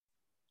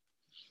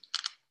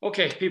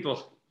Okay,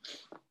 people.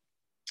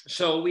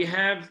 So we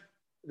have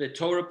the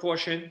Torah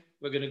portion.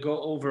 We're going to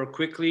go over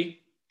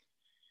quickly.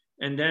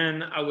 And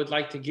then I would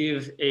like to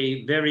give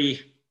a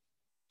very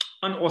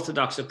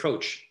unorthodox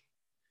approach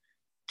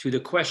to the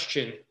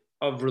question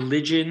of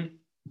religion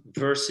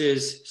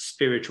versus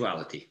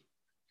spirituality.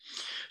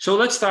 So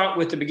let's start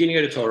with the beginning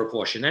of the Torah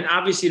portion. And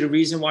obviously the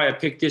reason why I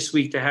picked this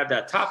week to have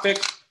that topic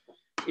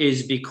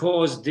is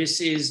because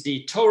this is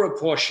the Torah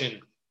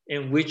portion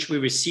in which we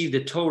receive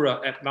the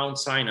Torah at Mount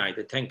Sinai,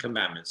 the Ten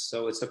Commandments.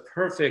 So it's a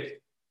perfect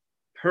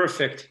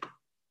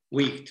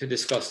week to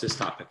discuss this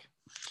topic.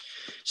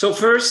 So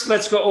first,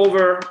 let's go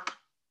over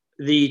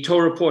the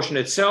Torah portion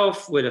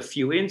itself with a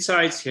few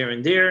insights here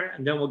and there,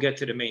 and then we'll get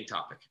to the main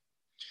topic.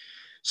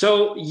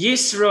 So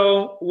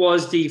Yithro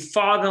was the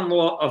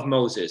father-in-law of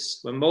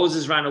Moses. When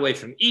Moses ran away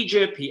from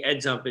Egypt, he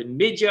ends up in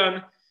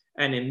Midian,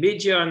 and in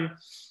Midian,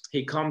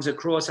 he comes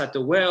across at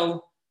the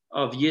well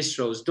of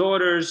Yithro's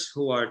daughters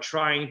who are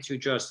trying to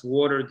just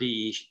water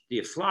the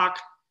flock,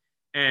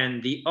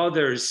 and the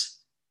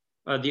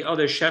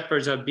other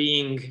shepherds are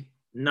being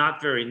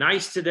not very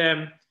nice to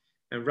them.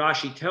 And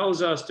Rashi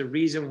tells us the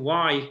reason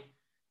why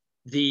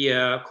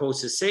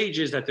quotes the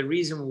sages, that the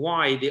reason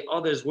why the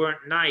others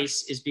weren't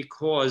nice is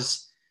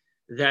because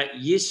that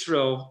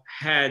Yithro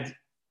had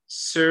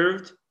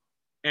served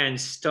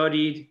and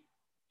studied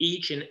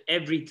each and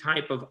every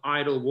type of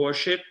idol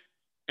worship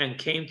and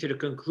came to the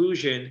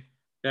conclusion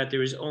that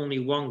there is only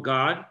one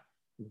God,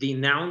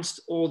 denounced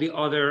all the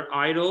other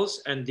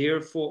idols, and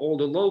therefore all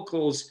the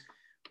locals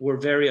were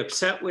very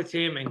upset with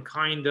him and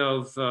kind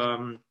of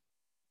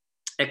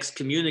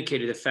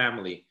excommunicated the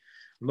family.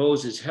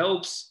 Moses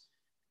helps,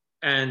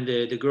 and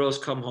the girls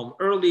come home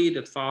early.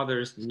 The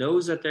father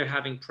knows that they're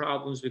having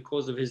problems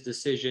because of his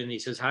decision. He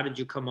says, "How did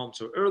you come home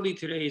so early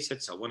today?" He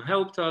said, "Someone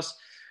helped us."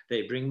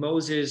 They bring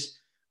Moses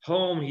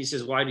home. He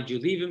says, "Why did you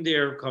leave him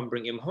there? Come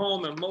bring him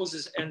home." And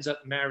Moses ends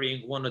up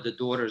marrying one of the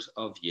daughters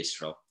of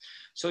Yithro.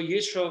 So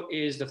Yithro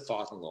is the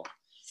father-in-law.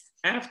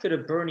 After the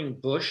burning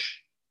bush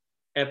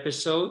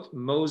episode,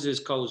 Moses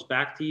goes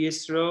back to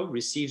Yithro,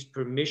 receives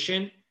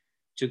permission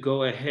to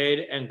go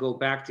ahead and go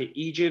back to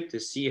Egypt to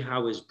see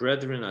how his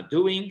brethren are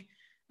doing.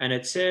 And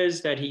it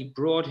says that he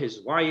brought his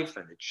wife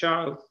and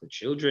the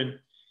children,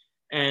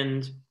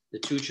 and the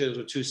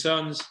two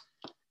sons,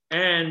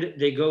 and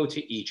they go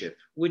to Egypt,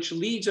 which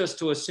leads us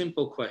to a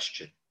simple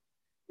question.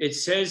 It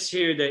says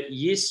here that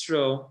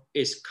Yithro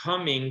is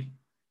coming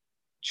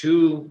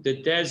to the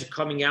desert,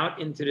 coming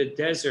out into the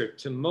desert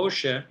to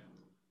Moshe,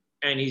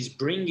 and he's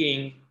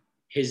bringing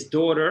his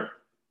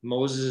daughter,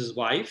 Moses'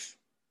 wife,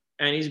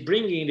 and he's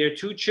bringing their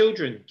two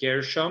children,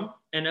 Gershom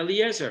and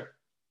Eliezer.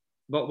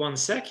 But one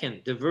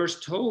second, the verse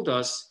told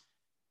us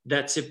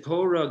that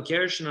Zipporah,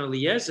 Gershom, and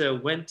Eliezer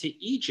went to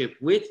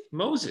Egypt with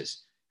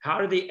Moses. How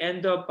do they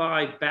end up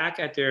back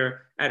at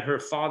her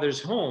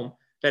father's home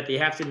that they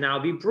have to now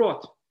be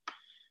brought?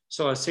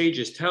 So our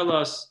sages tell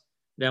us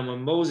that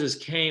when Moses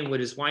came with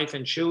his wife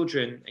and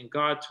children, and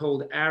God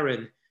told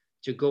Aaron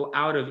to go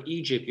out of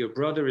Egypt, your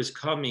brother is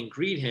coming,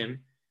 greet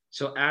him.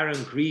 So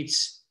Aaron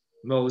greets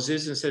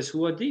Moses and says,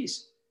 "Who are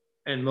these?"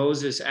 And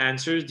Moses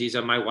answers, "These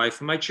are my wife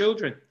and my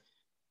children."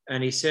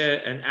 And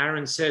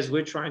Aaron says,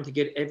 "We're trying to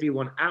get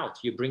everyone out.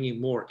 You're bringing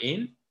more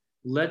in.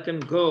 Let them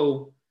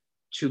go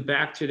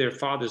back to their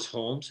father's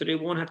home so they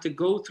won't have to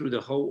go through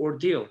the whole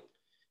ordeal."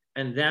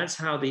 And that's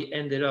how they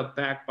ended up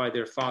back by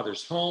their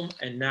father's home,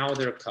 and now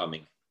they're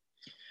coming.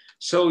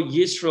 So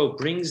Yithro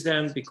brings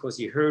them because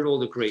he heard all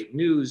the great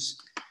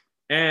news,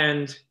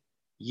 and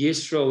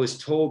Yithro is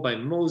told by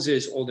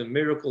Moses all the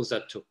miracles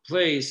that took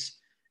place,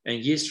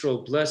 and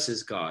Yithro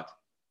blesses God.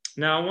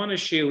 Now I want to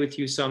share with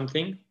you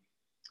something.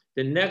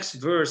 The next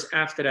verse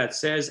after that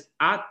says,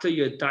 "Ata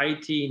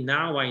yodaiti,"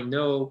 now I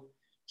know,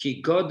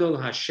 ki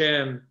godol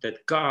Hashem,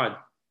 that God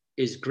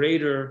is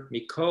greater,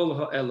 mikol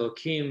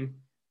ha'elokim,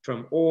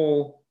 from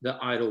all the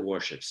idol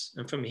worships.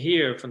 And from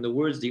here, from the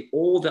words,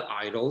 all the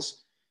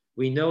idols,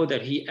 we know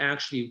that he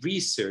actually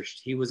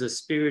researched. He was a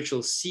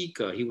spiritual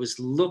seeker. He was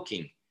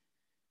looking.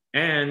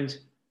 And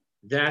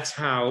that's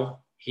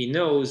how he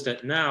knows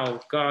that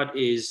now God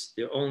is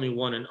the only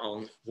one and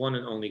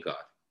only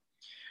God.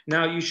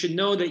 Now, you should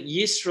know that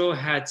Yithro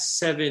had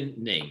 7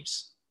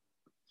 names.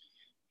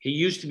 He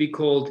used to be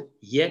called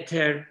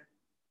Yeter,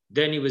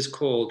 then he was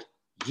called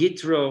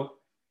Yithro,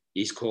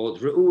 he's called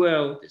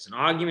Reuel. There's an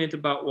argument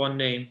about one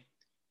name.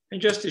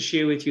 And just to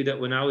share with you that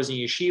when I was in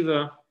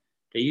yeshiva,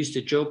 they used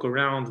to joke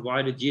around,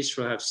 why did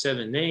Yithro have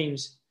 7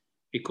 names?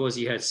 Because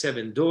he had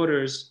 7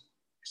 daughters,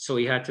 so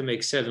he had to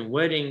make 7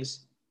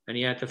 weddings, and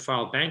he had to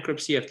file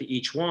bankruptcy after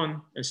each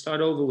one and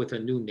start over with a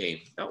new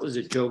name. That was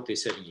a joke they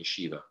said in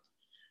yeshiva.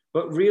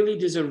 But really,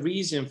 there's a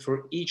reason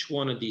for each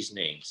one of these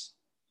names.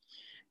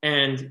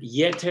 And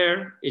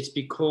Yeter, it's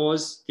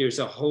because there's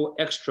a whole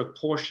extra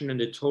portion in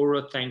the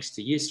Torah thanks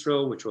to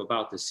Yithro, which we're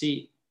about to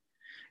see.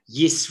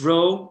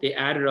 Yithro, they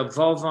added a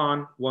vav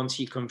on once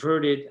he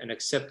converted and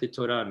accepted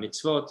Torah and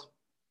mitzvot.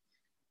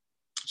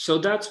 So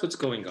that's what's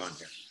going on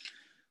here.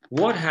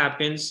 What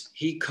happens?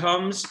 He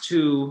comes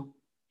to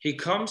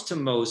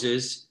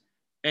Moses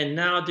And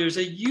now there's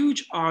a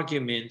huge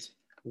argument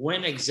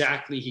when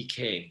exactly he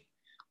came.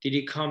 Did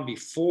he come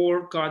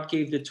before God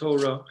gave the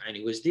Torah and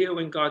he was there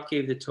when God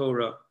gave the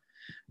Torah?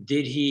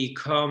 Did he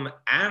come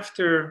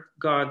after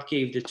God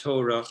gave the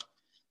Torah?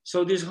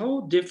 So there's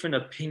whole different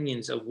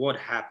opinions of what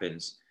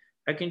happens.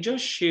 I can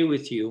just share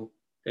with you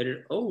that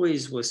it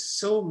always was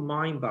so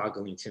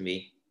mind-boggling to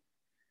me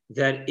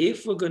that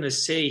if we're going to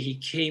say he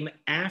came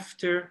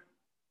after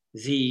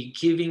the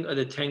giving of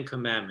the Ten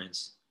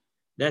Commandments,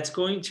 that's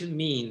going to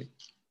mean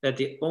that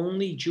the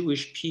only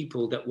Jewish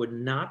people that were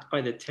not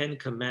by the Ten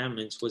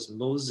Commandments was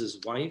Moses'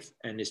 wife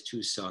and his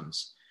two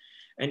sons.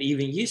 And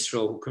even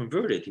Yithro, who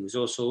converted,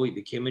 he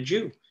became a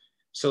Jew.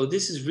 So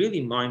this is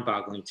really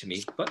mind-boggling to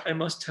me, but I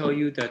must tell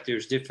you that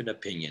there's different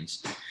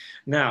opinions.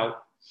 Now,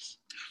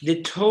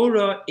 the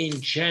Torah in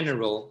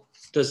general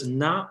does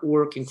not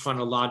work in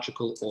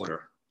chronological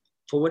order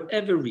for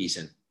whatever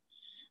reason.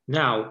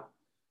 Now,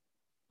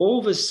 all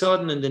of a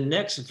sudden in the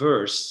next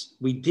verse,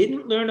 we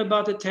didn't learn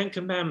about the Ten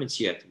Commandments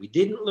yet. We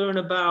didn't learn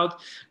about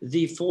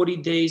the 40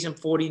 days and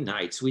 40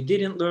 nights. We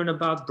didn't learn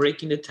about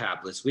breaking the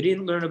tablets. We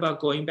didn't learn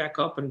about going back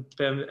up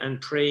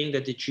and praying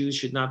that the Jews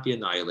should not be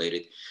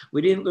annihilated.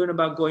 We didn't learn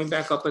about going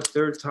back up a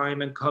third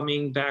time and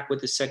coming back with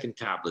the second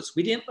tablets.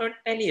 We didn't learn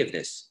any of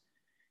this.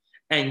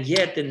 And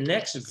yet the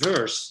next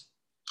verse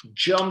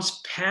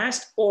jumps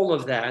past all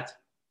of that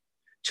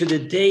to the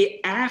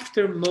day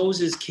after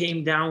Moses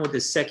came down with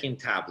the second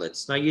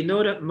tablets. Now, you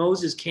know that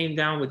Moses came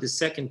down with the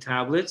second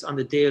tablets on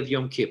the day of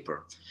Yom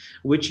Kippur,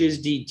 which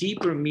is the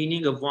deeper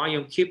meaning of why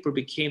Yom Kippur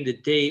became the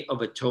Day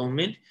of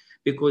Atonement,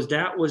 because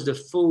that was the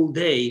full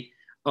day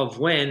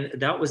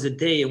that was the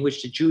day in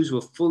which the Jews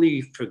were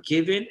fully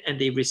forgiven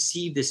and they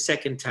received the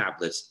second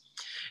tablets.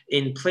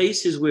 In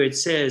places where it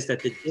says that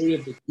the day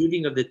of the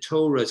giving of the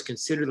Torah is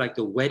considered like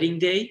the wedding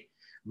day,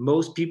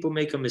 most people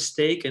make a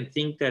mistake and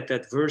think that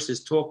that verse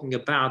is talking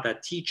about,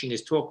 that teaching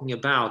is talking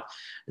about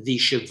the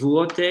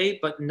Shavuot day,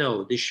 but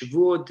no, the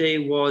Shavuot day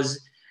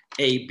was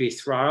a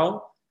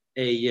Bithral,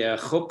 a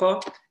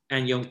chuppah,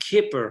 and Yom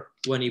Kippur,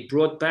 when he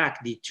brought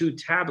back the two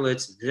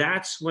tablets,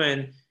 that's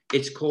when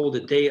it's called the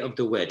day of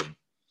the wedding.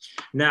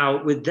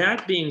 Now, with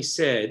that being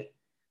said,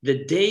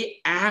 the day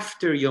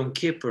after Yom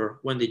Kippur,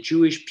 when the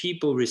Jewish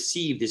people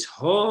received this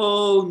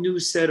whole new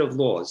set of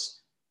laws,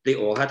 they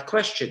all had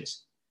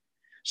questions.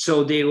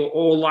 So they were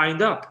all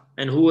lined up.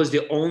 And who was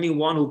the only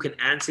one who can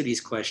answer these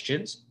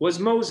questions was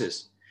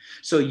Moses.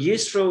 So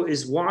Yithro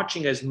is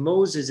watching as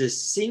Moses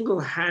is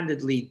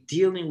single-handedly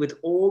dealing with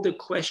all the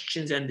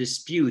questions and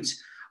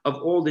disputes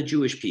of all the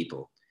Jewish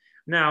people.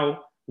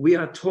 Now, we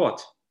are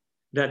taught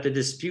that the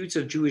disputes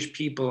of Jewish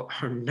people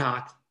are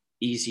not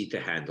easy to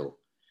handle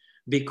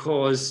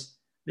because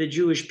the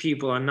Jewish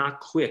people are not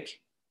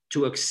quick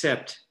to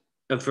accept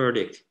a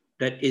verdict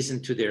that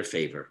isn't to their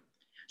favor.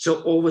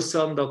 So all of a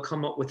sudden they'll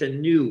come up with a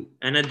new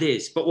and a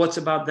this, but what's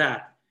about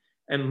that?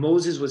 And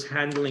Moses was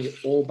handling it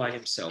all by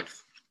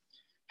himself.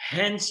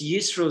 Hence,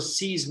 Yithro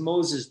sees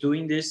Moses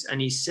doing this and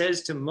he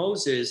says to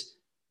Moses,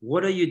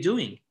 what are you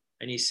doing?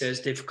 And he says,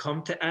 they've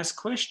come to ask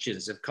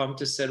questions. They've come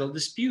to settle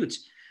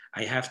disputes.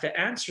 I have to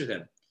answer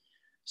them.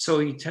 So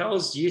he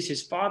tells,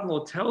 his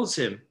father-in-law tells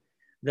him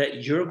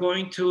that you're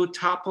going to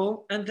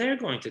topple and they're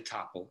going to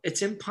topple.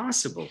 It's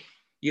impossible.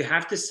 You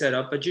have to set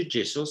up a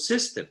judicial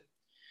system.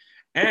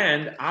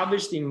 And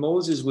obviously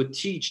Moses would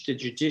teach the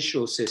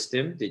judicial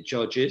system, the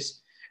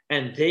judges,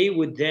 and they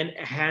would then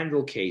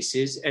handle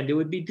cases and there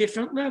would be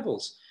different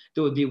levels.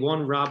 There would be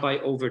one rabbi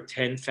over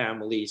 10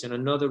 families and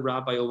another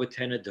rabbi over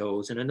 10 of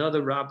those and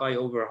another rabbi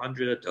over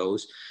 100 of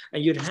those.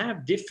 And you'd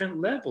have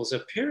different levels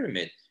of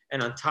pyramid.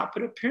 And on top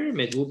of the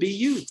pyramid will be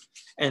you.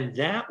 And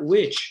that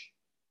which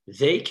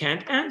they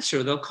can't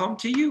answer, they'll come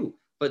to you.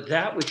 But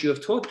that which you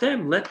have taught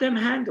them, let them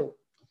handle.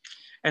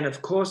 And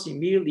of course,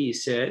 immediately he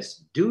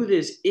says, do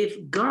this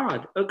if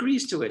God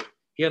agrees to it.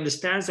 He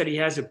understands that he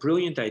has a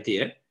brilliant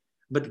idea,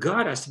 but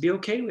God has to be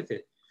okay with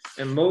it.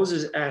 And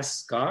Moses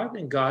asks God,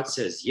 and God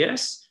says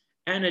yes,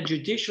 and a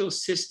judicial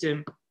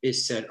system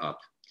is set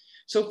up.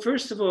 So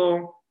first of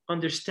all,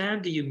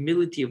 understand the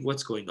humility of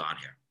what's going on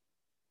here.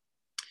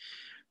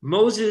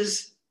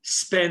 Moses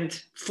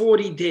spent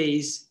 40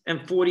 days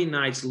and 40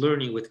 nights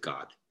learning with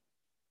God.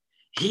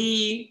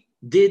 He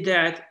did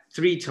that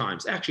 3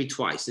 times, actually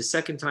twice. The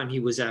second time he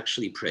was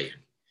actually praying.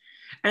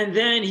 And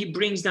then he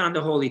brings down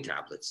the holy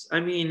tablets.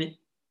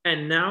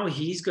 And now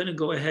he's going to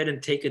go ahead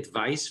and take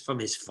advice from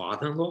his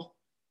father-in-law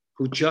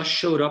who just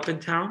showed up in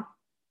town,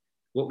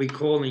 what we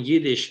call in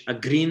Yiddish a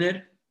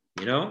greener,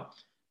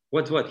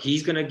 what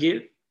he's going to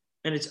give.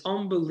 And it's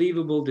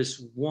unbelievable,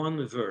 this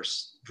one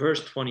verse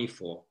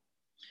 24.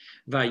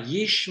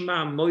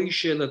 Vayishma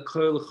Moshe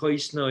lekol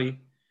choisnoi,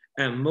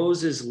 and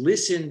Moses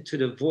listened to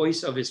the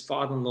voice of his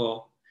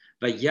father-in-law.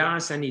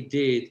 Vayas, and he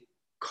did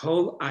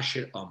kol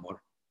asher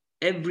amor,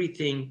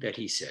 everything that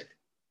he said.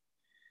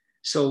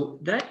 So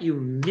that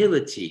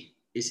humility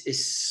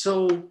is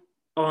so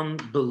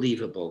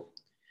unbelievable.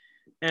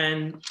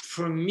 And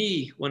for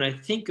me, when I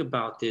think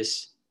about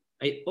this,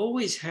 I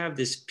always have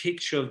this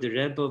picture of the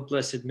Rebbe of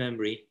blessed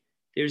memory.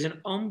 There's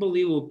an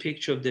unbelievable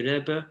picture of the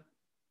Rebbe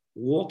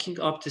walking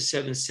up to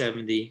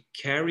 770,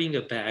 carrying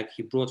a bag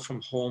he brought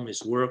from home,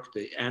 his work,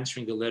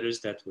 answering the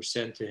letters that were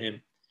sent to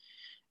him.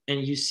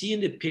 And you see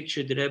in the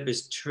picture, the Rebbe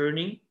is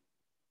turning,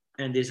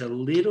 and there's a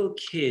little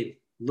kid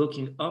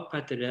looking up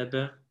at the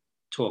Rebbe,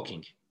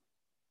 talking.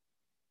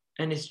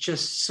 And it's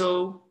just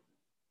so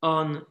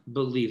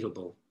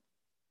unbelievable.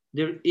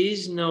 There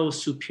is no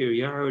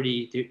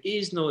superiority, there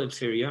is no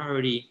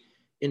inferiority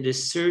in the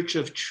search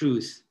of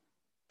truth.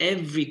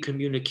 Every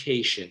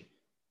communication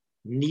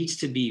needs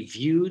to be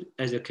viewed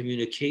as a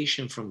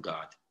communication from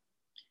God.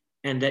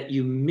 And that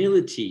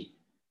humility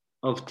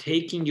of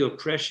taking your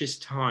precious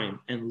time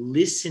and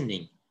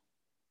listening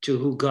to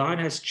who God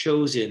has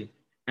chosen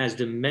as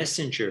the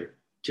messenger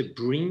to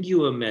bring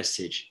you a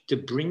message, to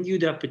bring you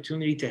the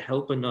opportunity to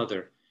help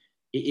another,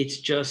 it's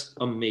just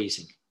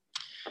amazing.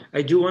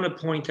 I do want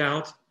to point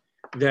out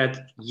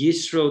that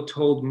Yithro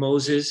told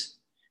Moses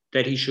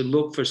that he should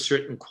look for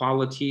certain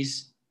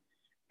qualities.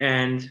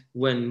 And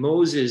when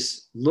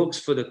Moses looks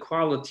for the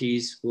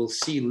qualities, we'll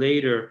see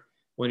later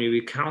when he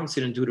recounts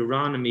it in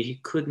Deuteronomy, he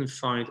couldn't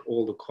find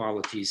all the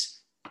qualities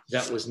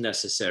that was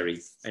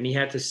necessary. And he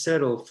had to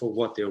settle for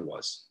what there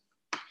was.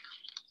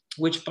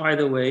 Which, by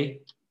the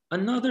way,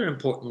 another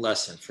important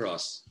lesson for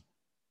us.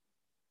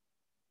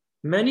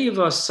 Many of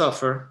us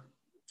suffer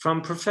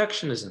from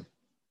perfectionism.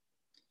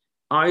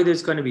 Either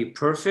it's going to be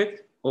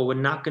perfect or we're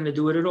not going to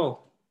do it at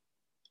all.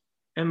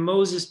 And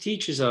Moses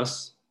teaches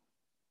us,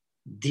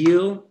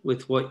 deal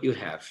with what you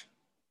have.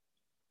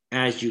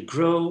 As you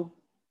grow,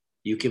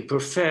 you can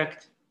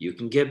perfect, you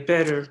can get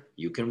better,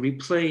 you can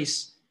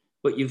replace,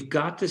 but you've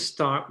got to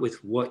start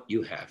with what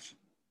you have.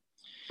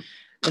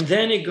 And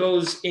then it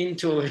goes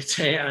into, it's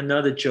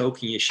another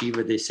joke in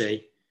yeshiva, they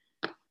say,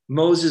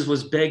 Moses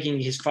was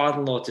begging his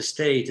father-in-law to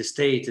stay. And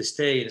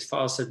his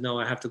father said, no,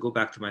 I have to go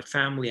back to my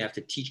family. I have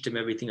to teach them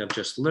everything I've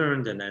just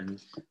learned and then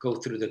go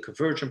through the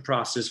conversion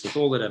process with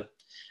all of them.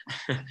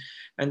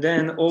 And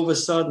then all of a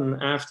sudden,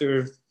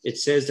 after it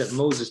says that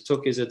Moses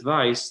took his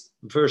advice,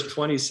 verse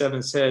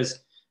 27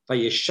 says,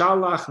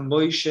 Vayeshalach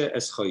Moshe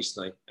es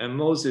choisnai. And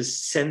Moses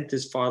sent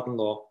his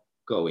father-in-law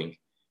going.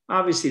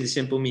 Obviously, the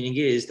simple meaning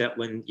is that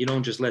when you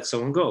don't just let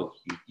someone go,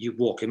 you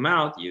walk him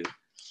out.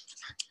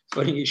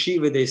 But in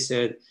yeshiva, they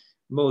said,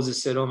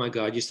 Moses said, oh my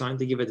God, you're starting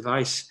to give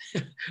advice.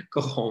 Go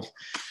home.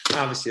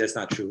 Obviously, that's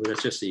not true.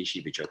 That's just a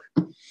yeshiva joke.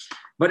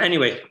 But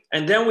anyway,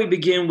 and then we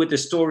begin with the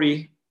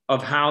story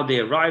of how they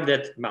arrived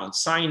at Mount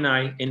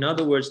Sinai. In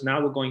other words,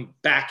 now we're going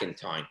back in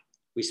time.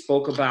 We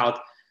spoke about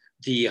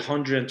the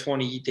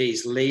 120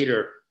 days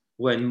later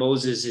when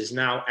Moses is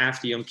now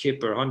after Yom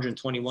Kippur,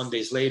 121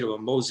 days later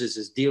when Moses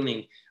is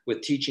dealing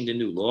with teaching the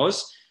new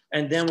laws.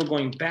 And then we're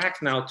going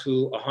back now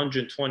to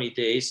 120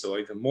 days, or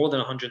even more than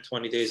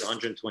 120 days,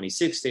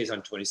 126 days,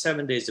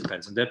 127 days,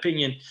 depends on the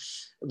opinion,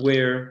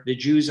 where the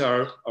Jews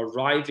are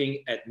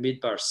arriving at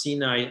Midbar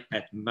Sinai,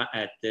 at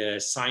the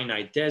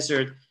Sinai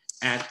Desert,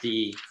 at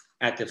the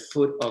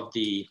foot of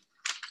the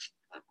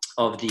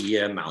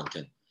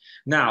mountain.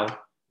 Now,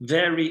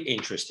 very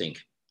interesting.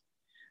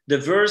 The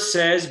verse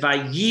says,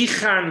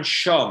 "Vayichan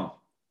sham,"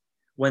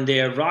 when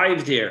they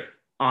arrived there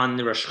on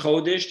the Rosh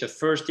Chodesh, the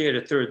first day of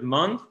the third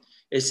month.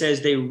 It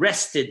says they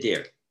rested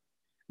there.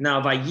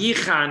 Now,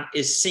 Vayichan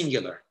is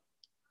singular.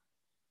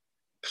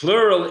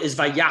 Plural is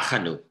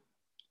Vayachanu.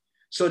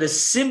 So the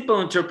simple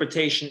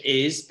interpretation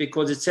is,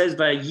 because it says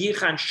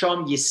Vayichan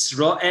Sham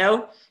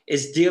Yisrael,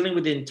 is dealing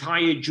with the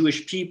entire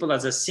Jewish people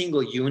as a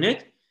single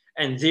unit,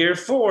 and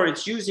therefore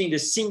it's using the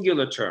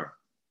singular term.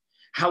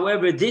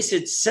 However, this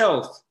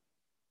itself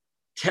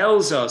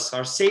tells us,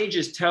 our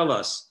sages tell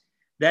us,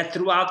 that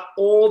throughout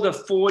all the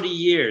 40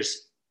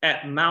 years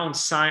at Mount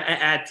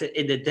Sinai,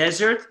 in the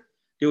desert,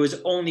 there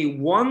was only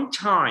one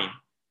time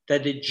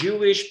that the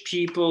Jewish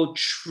people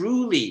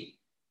truly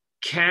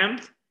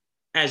camped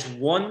as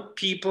one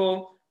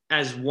people,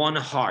 as one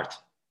heart.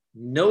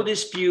 No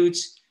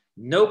disputes,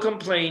 no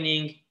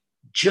complaining,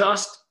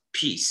 just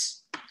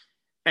peace.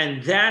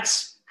 And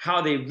that's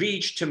how they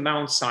reached to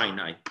Mount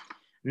Sinai.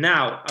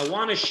 Now, I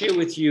want to share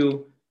with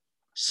you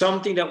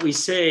something that we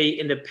say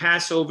in the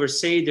Passover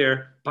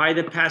Seder, by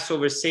the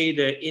Passover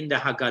Seder in the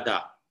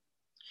Haggadah.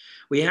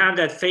 We have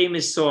that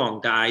famous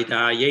song, Dai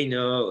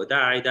Dayenu,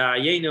 Dai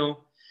Dayenu.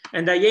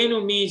 And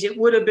Dayenu means it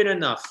would have been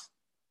enough.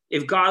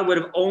 If God would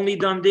have only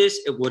done this,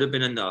 it would have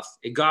been enough.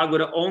 If God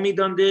would have only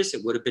done this,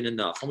 it would have been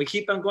enough. And we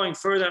keep on going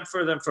further and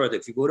further and further.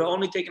 If he would have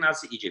only taken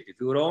us to Egypt, if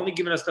he would have only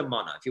given us the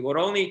manna, if he would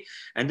only,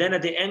 and then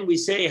at the end we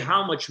say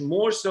how much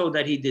more so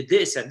that he did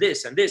this and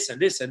this and this and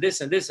this and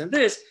this and this and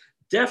this,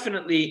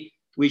 definitely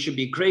we should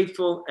be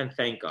grateful and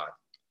thank God.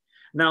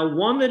 Now,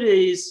 one that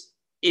is,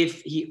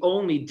 if he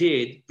only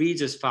did,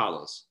 reads as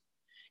follows.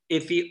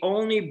 If he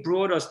only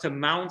brought us to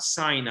Mount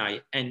Sinai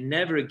and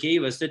never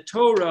gave us the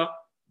Torah,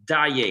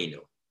 Dayenu.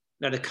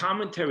 Now the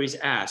commentaries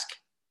ask,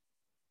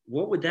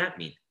 what would that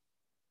mean?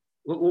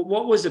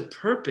 What was the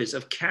purpose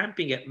of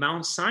camping at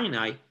Mount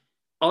Sinai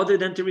other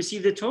than to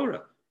receive the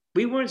Torah?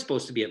 We weren't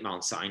supposed to be at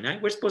Mount Sinai.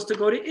 We're supposed to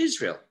go to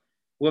Israel.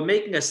 We're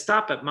making a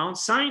stop at Mount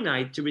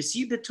Sinai to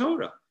receive the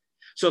Torah.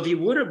 So if he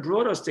would have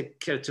brought us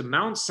to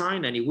Mount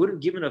Sinai and he would have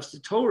given us the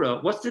Torah,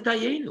 what's the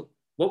Dayenu?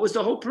 What was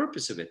the whole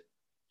purpose of it?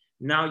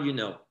 Now you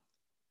know.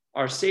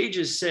 Our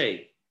sages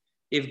say,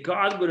 if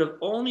God would have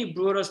only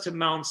brought us to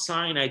Mount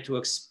Sinai to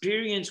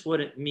experience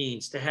what it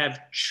means to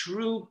have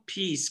true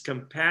peace,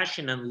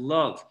 compassion, and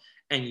love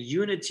and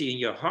unity in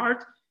your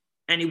heart,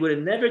 and he would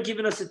have never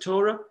given us the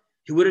Torah,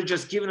 he would have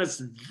just given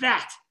us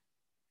that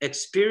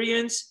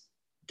experience,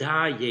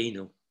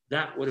 Dayenu.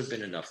 That would have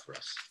been enough for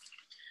us.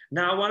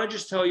 Now, I want to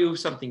just tell you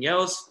something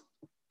else.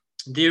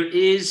 There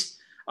is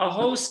a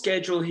whole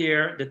schedule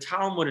here. The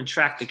Talmud and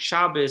Tractate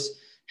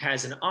Shabbos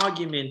has an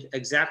argument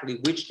exactly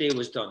which day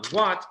was done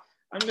what.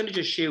 I'm going to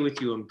just share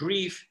with you in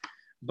brief,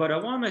 but I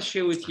want to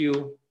share with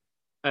you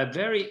a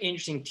very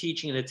interesting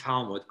teaching in the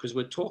Talmud because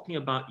we're talking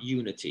about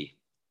unity.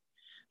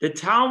 The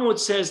Talmud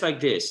says like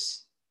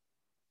this: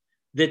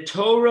 the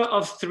Torah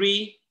of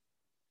 3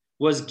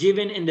 was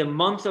given in the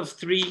month of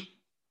 3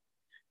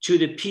 to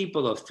the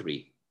people of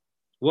 3.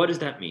 What does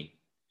that mean?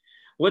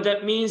 What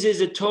that means is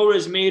the Torah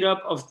is made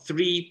up of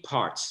 3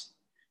 parts.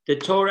 The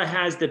Torah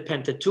has the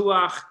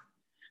Pentateuch,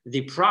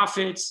 the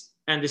prophets,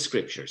 and the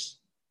scriptures.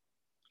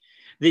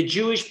 The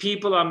Jewish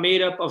people are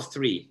made up of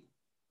 3.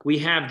 We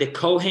have the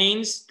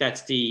Kohanes,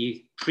 that's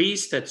the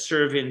priests that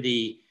serve in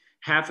the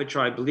half a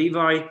tribe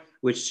Levi,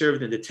 which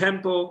served in the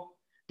temple.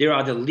 There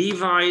are the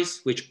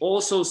Levites, which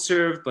also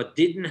served, but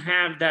didn't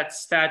have that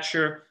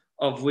stature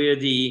of where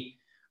the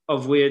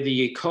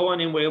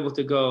Kohanim were able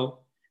to go.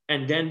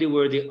 And then there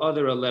were the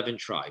other 11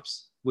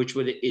 tribes, which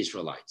were the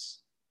Israelites.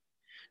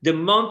 The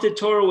month the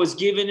Torah was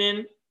given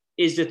in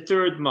is the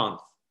 3rd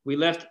month. We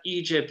left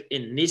Egypt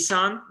in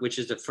Nisan, which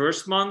is the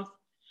 1st month.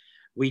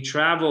 We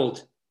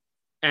traveled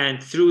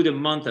and through the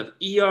month of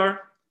Iyar,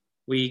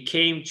 we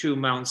came to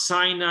Mount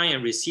Sinai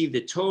and received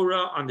the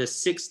Torah on the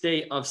 6th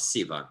day of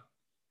Sivan.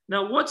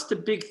 Now, what's the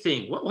big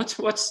thing?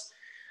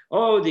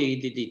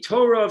 The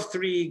Torah of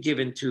 3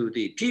 given to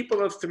the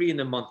people of 3 in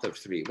the month of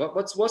 3.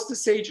 What's the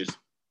sages?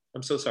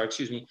 I'm so sorry,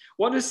 excuse me.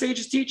 What are the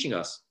sages teaching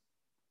us?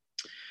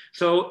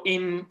 So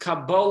in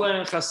Kabbalah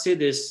and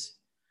Hasidus,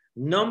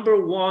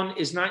 number 1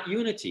 is not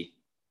unity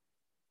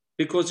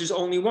because there's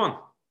only one.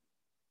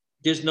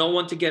 There's no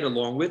one to get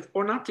along with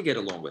or not to get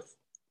along with.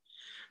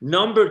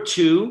 Number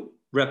 2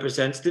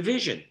 represents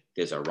division.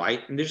 There's a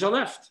right and there's a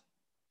left.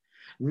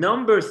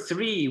 Number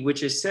 3,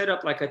 which is set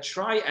up like a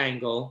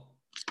triangle,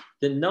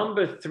 the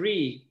number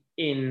 3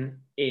 in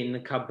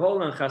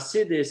Kabbalah and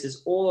Hasidus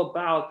is all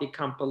about the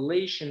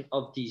compilation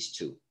of these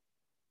 2.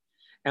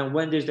 And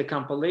when there's the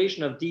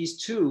compilation of these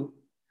 2,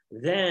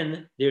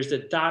 then there's the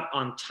dot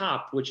on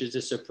top, which is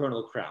the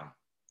supernal crown.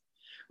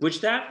 What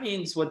that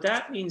means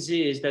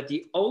is that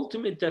the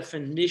ultimate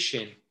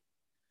definition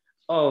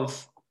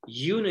of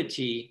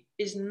unity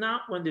is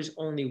not when there's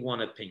only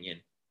one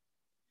opinion.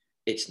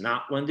 It's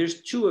not when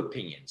there's 2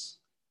 opinions,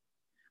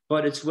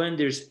 but it's when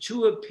there's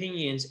 2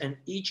 opinions and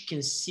each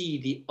can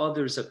see the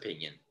other's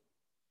opinion.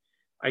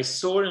 I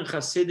saw in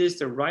Hasidus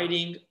the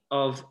writing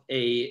of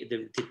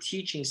the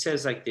teaching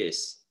says like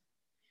this: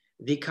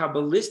 the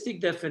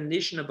Kabbalistic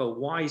definition of a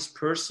wise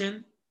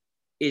person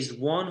is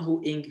one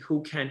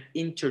who can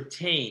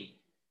entertain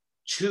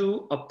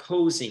 2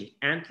 opposing,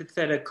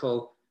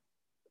 antithetical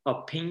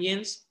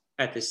opinions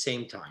at the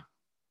same time.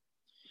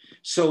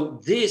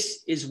 So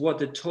this is what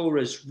the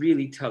Torah is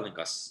really telling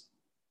us,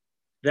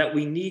 that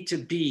we need to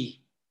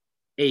be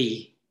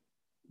a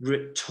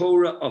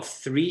Torah of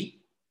 3,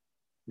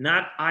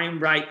 not I'm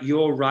right,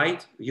 you're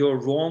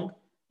wrong,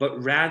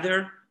 but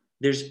rather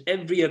there's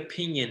every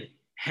opinion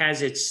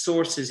has its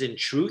sources in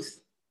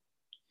truth.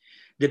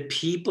 The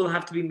people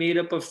have to be made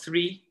up of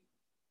 3.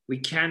 We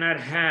cannot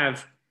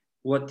have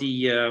what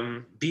the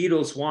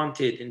Beatles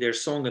wanted in their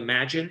song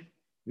Imagine.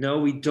 No,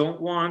 we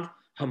don't want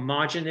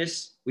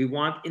homogeneous. We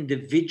want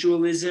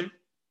individualism,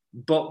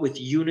 but with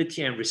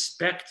unity and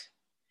respect.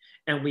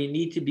 And we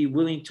need to be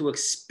willing to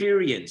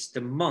experience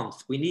the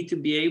month. We need to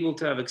be able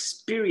to have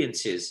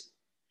experiences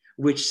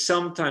which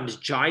sometimes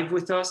jive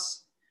with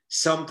us,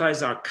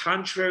 sometimes are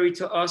contrary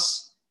to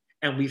us,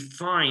 and we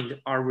find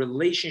our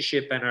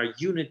relationship and our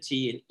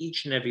unity in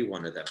each and every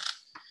one of them.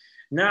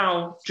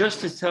 Now,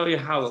 just to tell you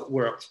how it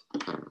worked,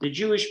 the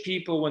Jewish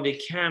people, when they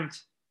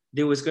camped,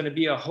 there was going to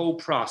be a whole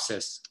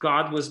process.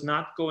 God was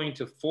not going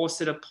to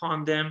force it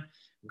upon them.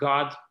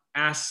 God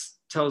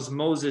tells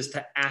Moses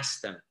to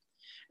ask them.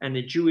 And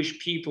the Jewish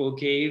people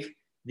gave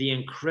the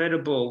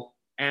incredible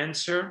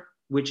answer,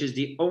 which is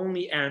the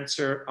only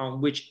answer on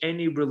which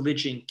any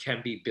religion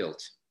can be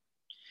built.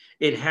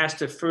 It has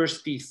to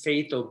first be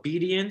faith,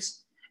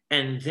 obedience,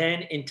 and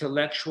then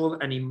intellectual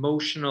and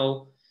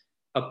emotional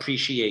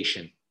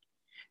appreciation.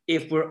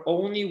 If we're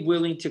only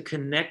willing to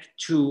connect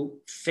to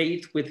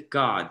faith with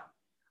God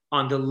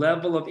on the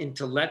level of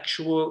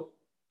intellectual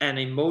and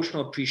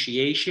emotional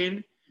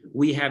appreciation,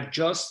 we have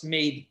just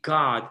made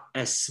God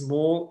as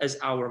small as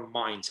our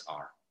minds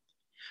are.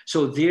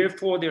 So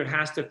therefore, there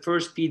has to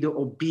first be the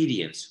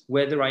obedience,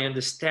 whether I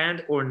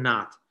understand or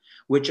not,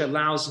 which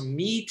allows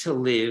me to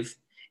live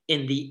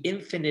in the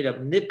infinite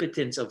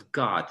omnipotence of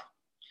God,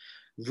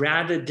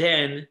 rather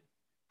than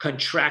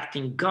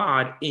contracting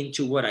God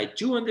into what I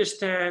do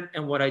understand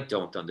and what I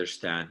don't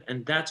understand.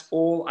 And that's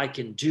all I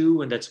can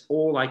do, and that's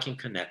all I can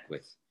connect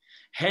with.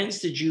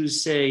 Hence, the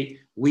Jews say,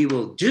 we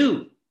will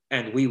do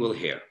and we will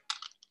hear.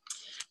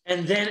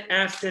 And then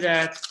after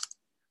that,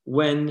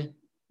 when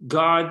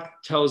God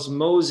tells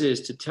Moses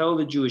to tell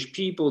the Jewish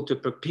people to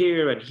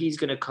prepare, and he's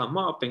going to come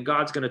up and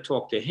God's going to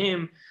talk to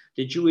him,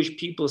 the Jewish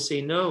people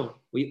say, no,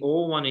 we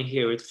all want to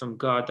hear it from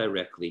God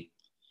directly.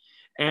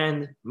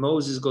 And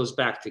Moses goes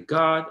back to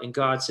God, and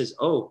God says,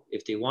 oh,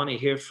 if they want to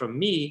hear from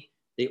me,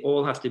 they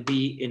all have to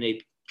be in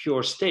a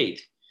pure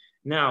state.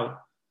 Now,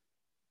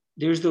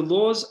 there's the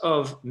laws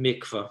of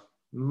mikvah.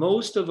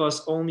 Most of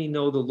us only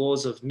know the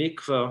laws of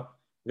mikvah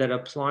that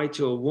apply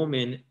to a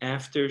woman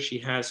after she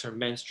has her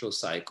menstrual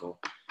cycle.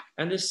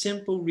 And the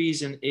simple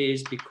reason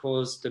is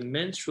because the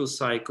menstrual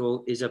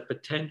cycle is a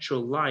potential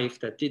life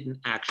that didn't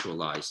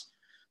actualize.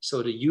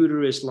 So the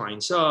uterus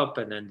lines up,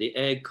 and then the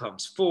egg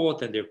comes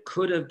forth, and there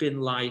could have been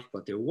life,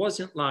 but there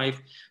wasn't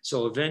life.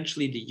 So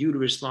eventually the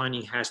uterus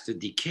lining has to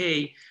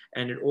decay,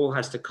 and it all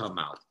has to come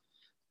out.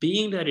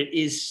 Being that it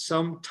is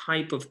some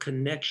type of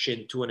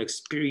connection to an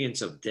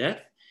experience of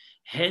death,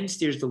 hence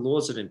there's the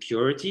laws of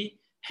impurity,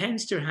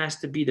 hence there has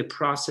to be the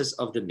process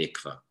of the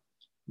mikvah.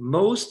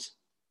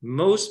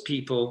 Most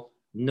people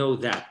know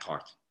that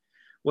part.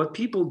 What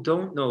people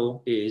don't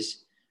know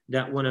is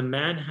that when a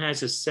man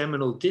has a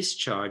seminal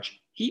discharge,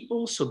 he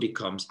also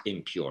becomes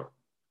impure,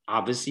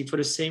 obviously for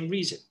the same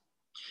reason.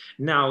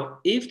 Now,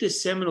 if the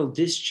seminal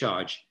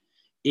discharge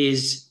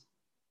is,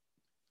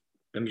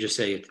 let me just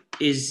say it,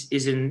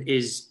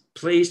 is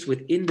placed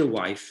within the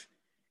wife,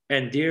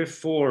 and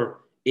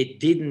therefore it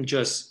didn't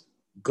just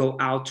go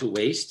out to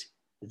waste,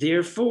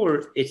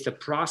 therefore it's the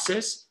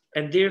process,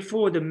 and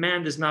therefore the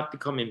man does not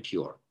become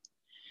impure.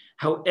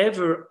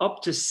 However,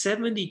 up to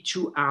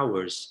 72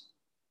 hours,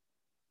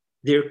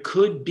 there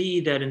could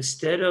be that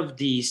instead of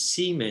the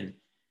semen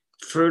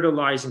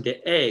fertilizing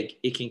the egg,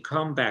 it can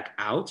come back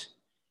out.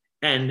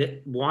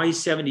 And why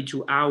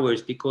 72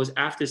 hours? Because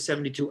after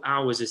 72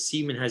 hours, the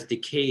semen has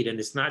decayed and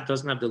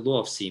doesn't have the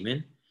law of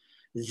semen.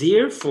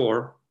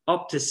 Therefore,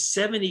 up to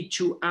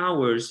 72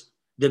 hours,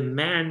 the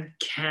man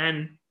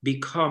can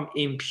become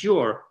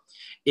impure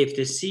if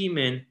the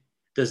semen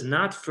does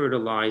not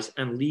fertilize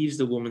and leaves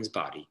the woman's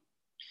body.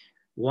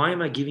 Why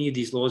am I giving you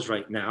these laws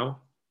right now?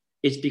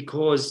 It's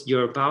because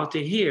you're about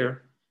to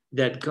hear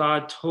that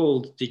God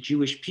told the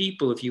Jewish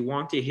people, if you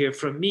want to hear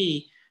from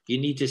me, you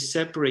need to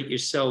separate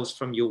yourselves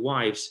from your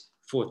wives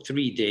for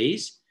 3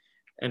 days.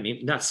 I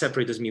mean, not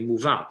separate doesn't mean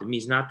move out. It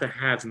means not to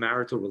have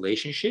marital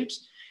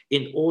relationships,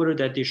 in order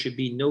that there should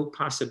be no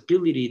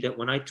possibility that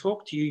when I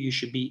talk to you, you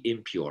should be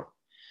impure.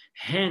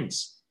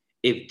 Hence,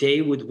 if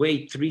they would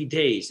wait 3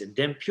 days and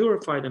then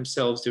purify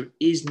themselves, there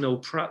is no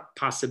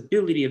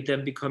possibility of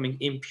them becoming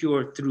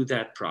impure through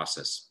that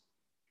process.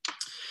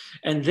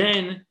 And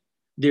then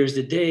there's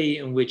the day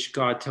in which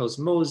God tells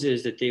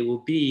Moses that they will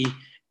be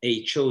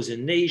a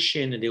chosen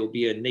nation, and there will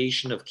be a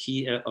nation of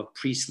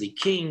priestly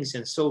kings,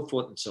 and so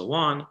forth and so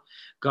on.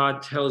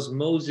 God tells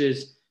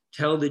Moses,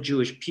 tell the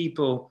Jewish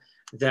people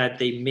that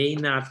they may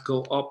not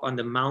go up on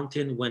the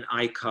mountain when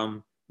I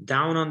come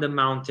down on the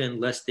mountain,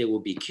 lest they will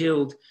be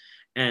killed.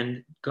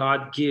 And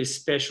God gives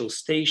special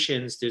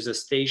stations. There's a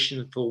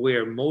station for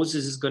where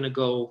Moses is going to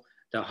go,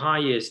 the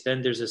highest.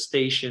 Then there's a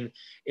station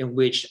in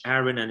which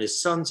Aaron and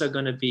his sons are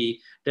going to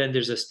be. Then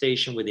there's a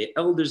station where the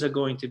elders are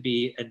going to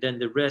be. And then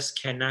the rest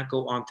cannot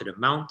go onto the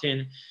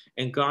mountain.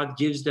 And God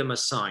gives them a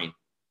sign.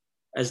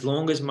 As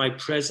long as my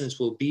presence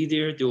will be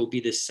there, there will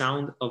be the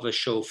sound of a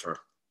shofar.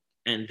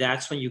 And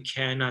that's when you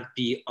cannot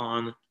be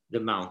on the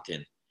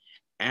mountain.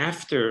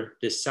 After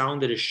the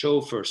sound of the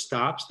shofar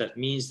stops, that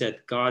means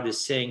that God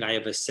is saying, I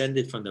have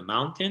ascended from the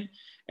mountain.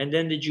 And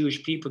then the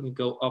Jewish people can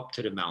go up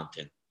to the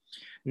mountain.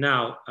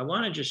 Now, I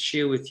want to just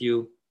share with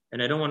you,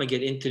 and I don't want to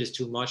get into this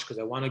too much because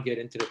I want to get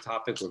into the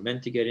topic we're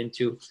meant to get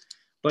into.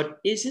 But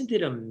isn't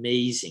it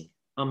amazing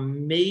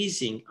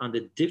on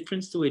the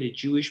difference the way the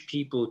Jewish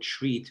people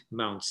treat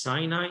Mount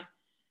Sinai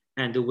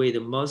and the way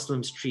the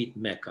Muslims treat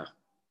Mecca?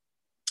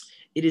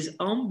 It is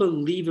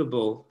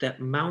unbelievable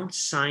that Mount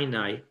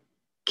Sinai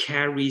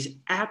carries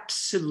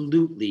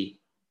absolutely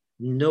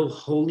no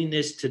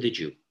holiness to the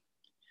Jew,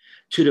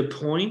 to the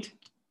point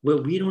where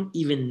we don't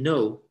even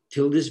know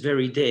till this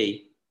very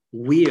day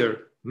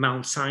where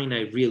Mount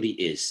Sinai really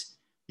is.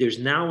 There's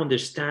now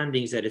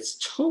understandings that it's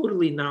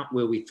totally not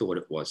where we thought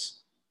it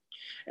was.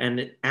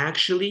 And I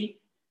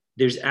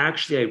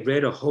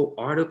read a whole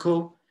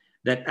article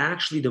that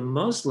actually the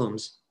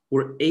Muslims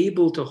were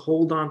able to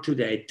hold on to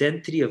the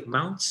identity of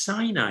Mount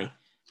Sinai,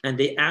 and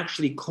they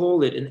actually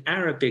call it in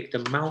Arabic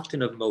the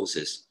Mountain of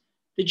Moses.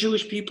 The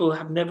Jewish people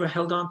have never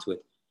held on to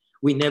it.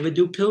 We never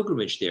do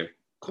pilgrimage there.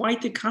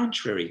 Quite the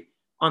contrary.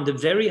 On the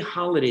very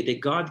holiday that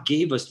God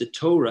gave us the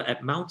Torah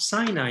at Mount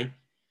Sinai,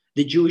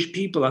 the Jewish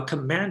people are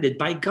commanded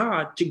by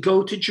God to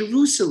go to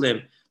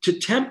Jerusalem, to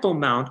Temple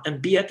Mount,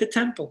 and be at the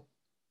temple.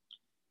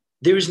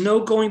 There is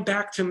no going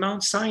back to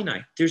Mount Sinai.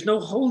 There's no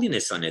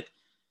holiness on it.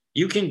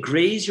 You can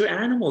graze your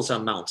animals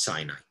on Mount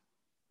Sinai.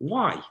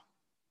 Why?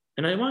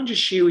 And I want to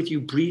share with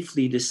you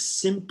briefly this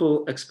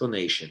simple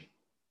explanation.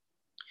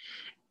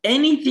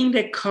 Anything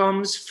that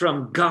comes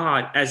from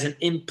God as an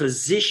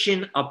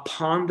imposition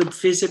upon the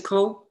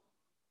physical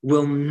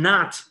will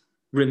not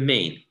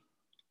remain,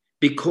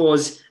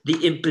 because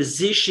the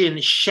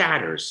imposition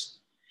shatters.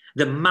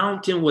 The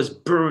mountain was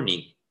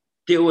burning.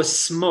 There was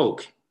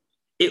smoke.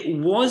 It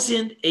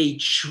wasn't a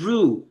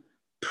true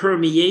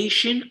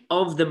permeation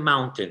of the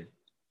mountain.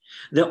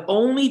 The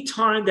only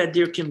time that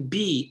there can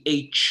be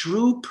a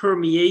true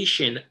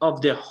permeation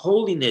of the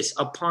holiness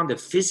upon the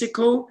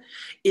physical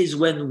is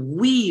when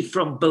we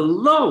from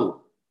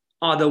below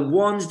are the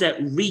ones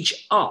that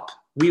reach up.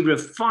 We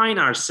refine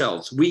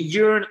ourselves. We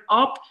yearn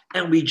up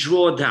and we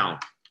draw down.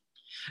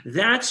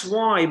 That's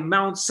why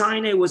Mount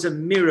Sinai was a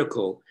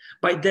miracle.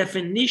 By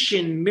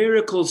definition,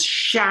 miracles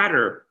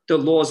shatter the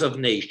laws of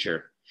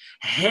nature.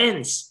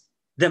 Hence,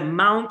 the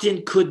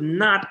mountain could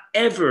not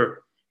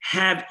ever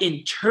have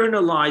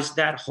internalized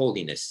that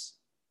holiness.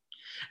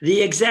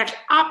 The exact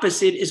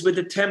opposite is with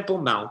the Temple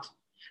Mount,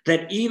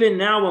 that even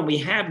now when we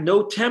have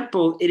no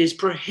temple, it is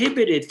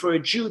prohibited for a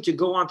Jew to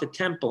go onto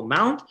Temple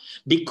Mount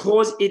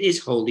because it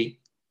is holy.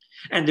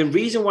 And the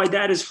reason why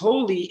that is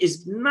holy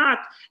is not,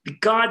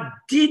 God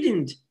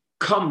didn't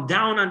come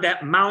down on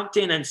that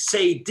mountain and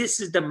say, this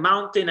is the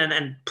mountain,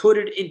 and put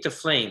it into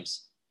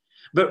flames.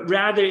 But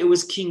rather it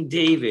was King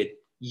David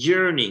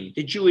yearning,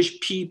 the Jewish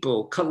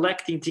people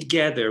collecting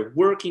together,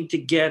 working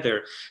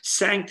together,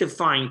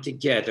 sanctifying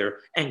together,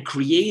 and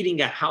creating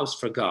a house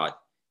for God.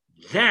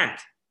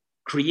 That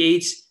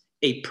creates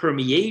a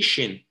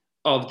permeation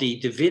of the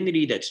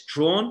divinity that's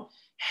drawn.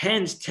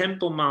 Hence,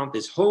 Temple Mount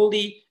is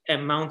holy,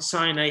 and Mount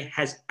Sinai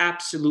has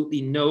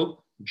absolutely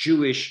no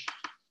Jewish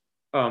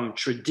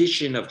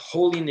tradition of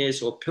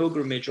holiness or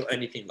pilgrimage or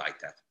anything like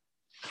that.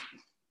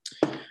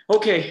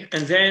 Okay,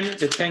 and then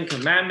the Ten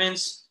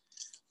Commandments.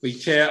 We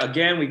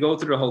go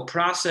through the whole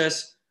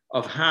process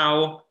of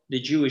how the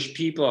Jewish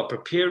people are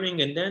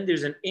preparing, and then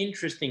there's an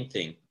interesting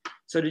thing.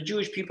 So the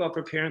Jewish people are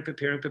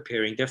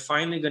preparing. They're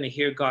finally going to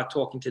hear God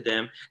talking to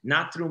them,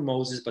 not through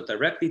Moses, but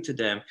directly to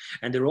them,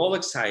 and they're all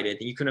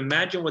excited, and you can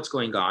imagine what's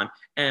going on,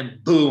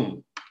 and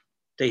boom,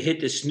 they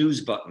hit the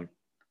snooze button.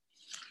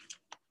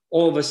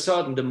 All of a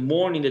sudden, the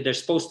morning that they're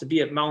supposed to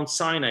be at Mount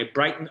Sinai,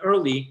 bright and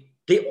early,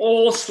 they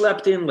all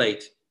slept in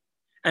late.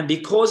 And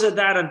because of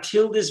that,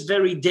 until this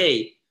very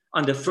day,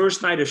 on the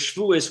first night of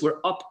Shavuos, we're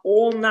up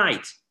all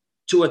night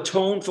to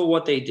atone for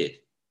what they did.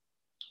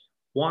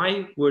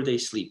 Why were they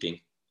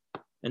sleeping?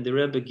 And the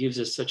Rebbe gives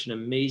us such an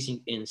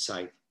amazing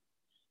insight.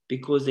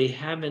 Because they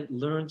haven't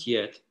learned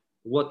yet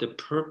what the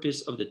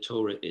purpose of the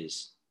Torah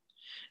is.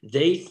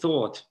 They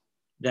thought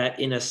that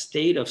in a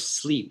state of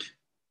sleep,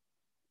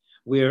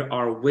 where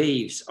our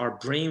waves, our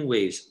brain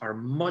waves are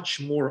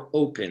much more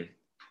open,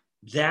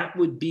 that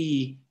would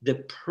be the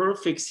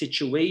perfect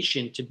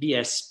situation to be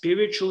as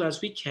spiritual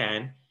as we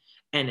can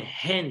and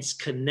hence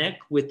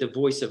connect with the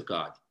voice of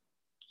God.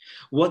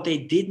 What they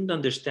didn't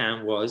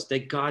understand was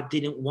that God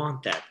didn't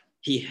want that.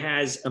 He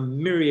has a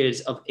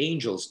myriad of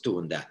angels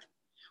doing that.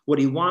 What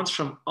he wants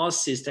from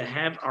us is to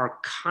have our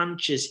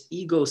conscious,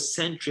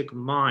 egocentric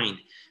mind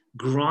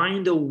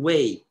grind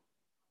away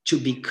to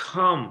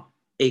become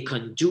a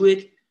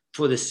conduit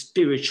for the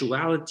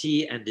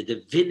spirituality and the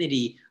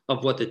divinity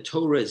of what the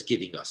Torah is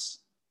giving us.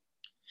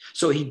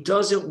 So he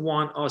doesn't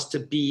want us to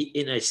be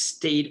in a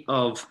state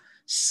of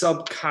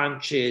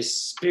subconscious,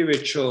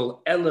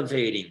 spiritual,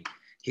 elevating.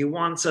 He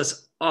wants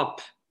us up.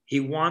 He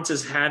wants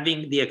us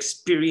having the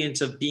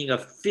experience of being a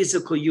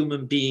physical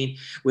human being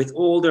with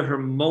all the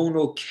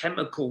hormonal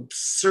chemical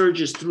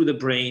surges through the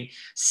brain.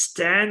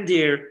 Stand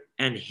there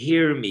and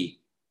hear me,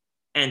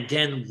 and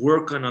then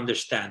work on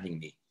understanding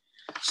me.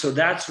 So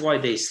that's why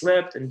they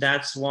slept, and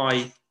that's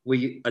why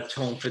we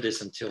atone for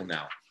this until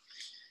now.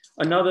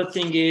 Another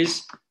thing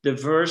is the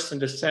verse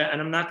and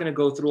and I'm not going to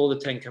go through all the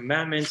 10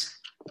 commandments.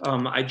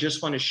 I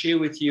just want to share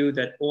with you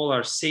that all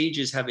our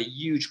sages have a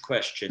huge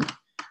question.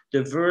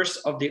 The verse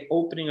of the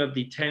opening of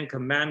the 10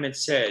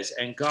 commandments says,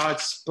 and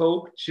God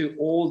spoke to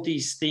all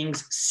these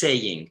things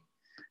saying.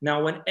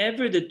 Now,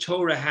 whenever the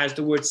Torah has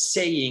the word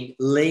saying,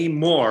 lay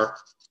more,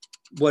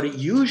 what it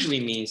usually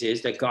means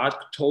is that God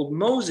told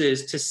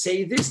Moses to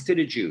say this to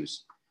the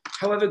Jews.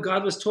 However,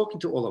 God was talking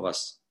to all of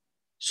us.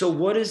 So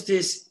what is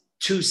this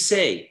to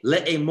say?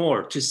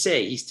 Le'emor, to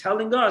say. He's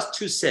telling us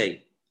to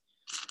say.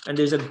 And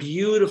there's a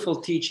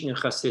beautiful teaching in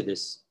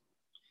Chassidus.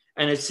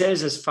 And it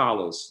says as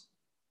follows.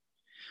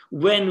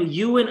 When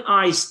you and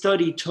I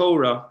study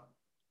Torah,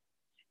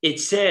 it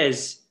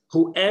says,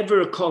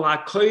 whoever kol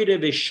hakoyre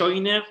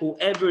v'shoyne,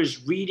 whoever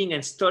is reading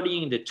and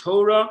studying the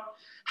Torah,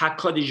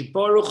 HaKadosh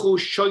Baruch Hu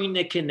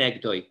shoyne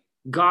kenegdoi.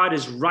 God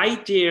is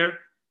right there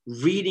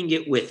reading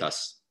it with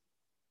us.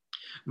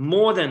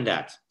 More than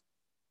that,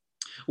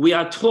 we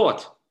are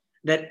taught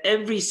that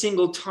every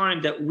single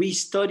time that we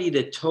study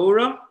the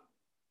Torah,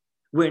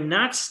 we're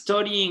not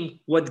studying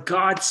what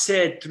God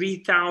said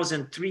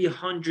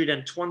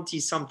 3,320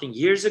 something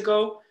years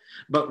ago,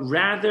 but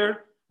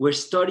rather We're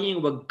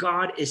studying what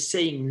God is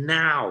saying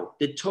now.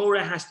 The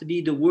Torah has to be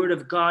the word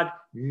of God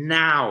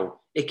now.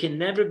 It can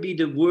never be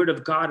the word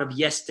of God of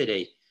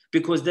yesterday,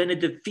 because then it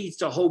defeats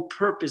the whole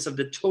purpose of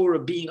the Torah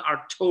being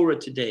our Torah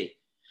today.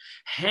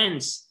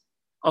 Hence,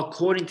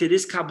 according to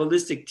this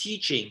Kabbalistic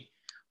teaching,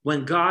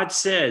 when God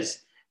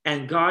says,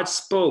 and God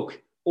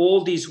spoke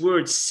all these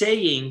words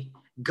saying,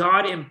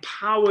 God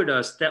empowered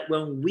us that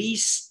when we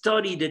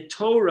study the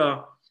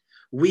Torah,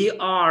 we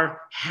are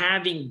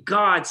having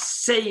God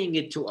saying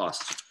it to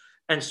us.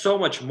 And so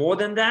much more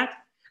than that,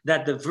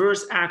 that the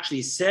verse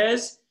actually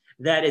says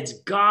that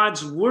it's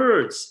God's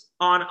words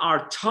on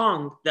our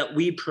tongue that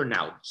we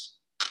pronounce.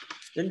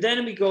 And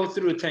then we go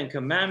through the Ten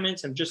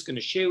Commandments. I'm just going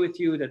to share with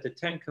you that the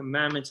Ten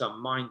Commandments are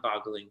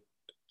mind-boggling.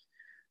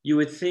 You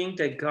would think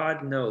that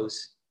God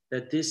knows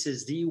that this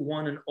is the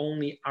one and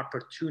only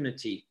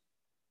opportunity.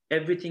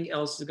 Everything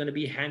else is going to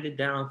be handed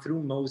down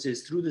through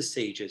Moses, through the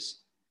sages.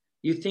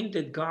 You think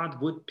that God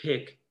would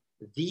pick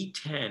the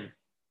 10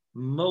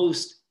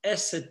 most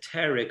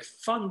esoteric,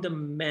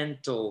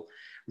 fundamental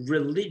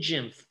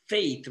religion,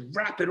 faith,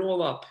 wrap it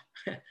all up.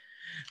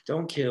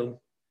 Don't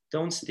kill,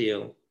 don't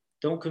steal,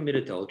 don't commit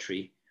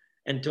adultery,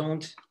 and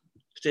don't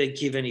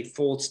give any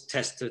false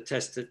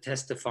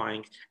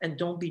testifying, and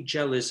don't be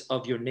jealous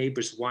of your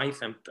neighbor's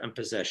wife and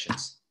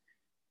possessions.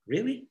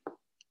 Really?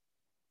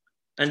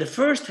 And the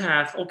first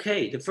half,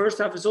 okay, the first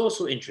half is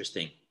also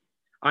interesting.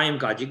 I am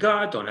God, your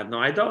God, don't have no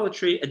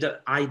idolatry,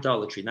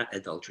 not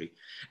adultery,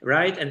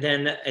 right? And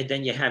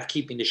then you have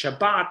keeping the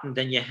Shabbat, and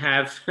then you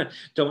have,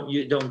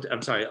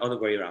 other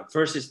way around.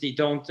 First is the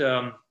don't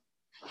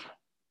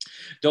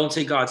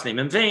say God's name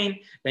in vain.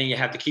 Then you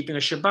have the keeping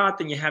of Shabbat,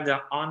 then you have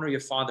the honor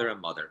your father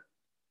and mother.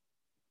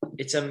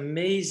 It's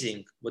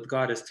amazing what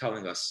God is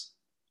telling us.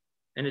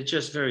 And it's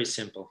just very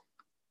simple.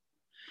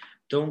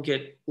 Don't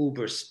get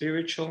uber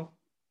spiritual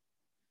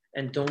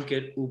and don't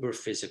get uber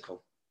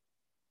physical.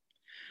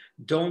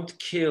 Don't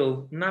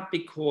kill, not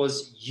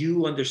because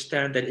you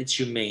understand that it's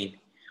humane,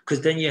 because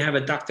then you have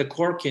a Dr.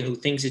 Corkin who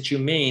thinks it's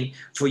humane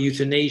for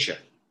euthanasia.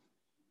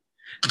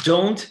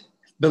 Don't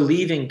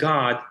believe in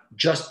God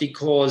just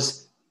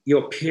because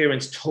your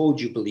parents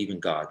told you believe in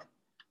God.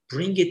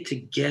 Bring it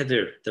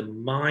together, the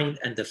mind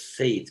and the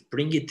faith.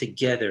 Bring it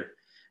together.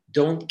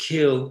 Don't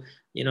kill.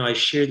 I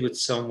shared with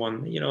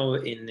someone,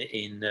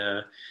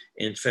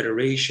 in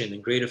Federation,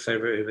 in Greater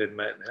Federation,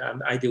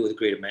 I deal with the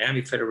Greater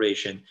Miami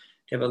Federation.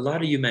 They have a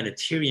lot of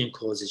humanitarian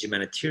causes.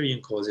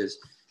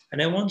 And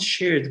I once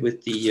shared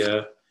with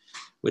the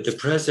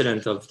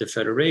president of the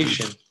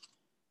Federation,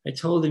 I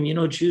told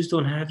him, Jews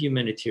don't have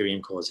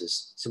humanitarian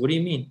causes. So what do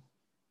you mean?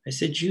 I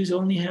said, Jews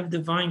only have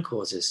divine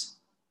causes.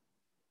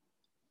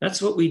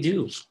 That's what we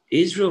do.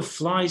 Israel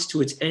flies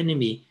to its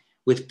enemy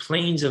with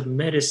planes of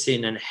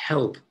medicine and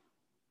help,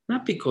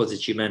 not because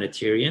it's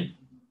humanitarian,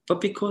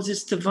 but because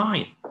it's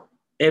divine.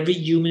 Every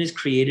human is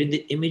created in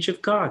the image of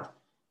God.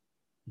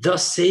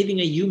 Thus, saving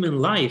a human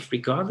life,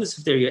 regardless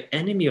if they're your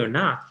enemy or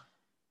not,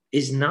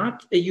 is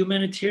not a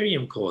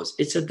humanitarian cause.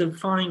 It's a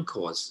divine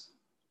cause.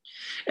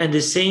 And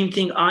the same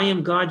thing, I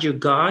am God, your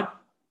God,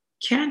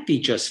 can't be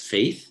just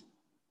faith.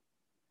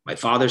 My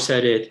father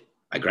said it.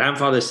 My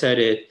grandfather said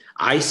it.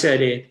 I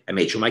said it. I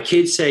made sure my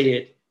kids say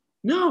it.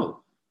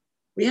 No,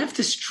 we have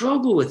to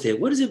struggle with it.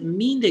 What does it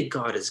mean that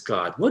God is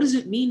God? What does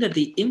it mean that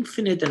the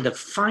infinite and the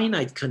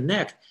finite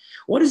connect?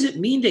 What does it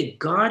mean that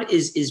God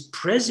is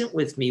present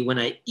with me when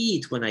I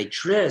eat, when I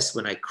dress,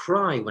 when I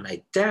cry, when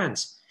I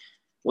dance?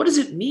 What does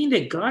it mean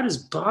that God is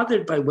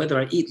bothered by whether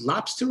I eat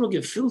lobster or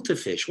gefilte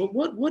fish? Well,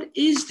 what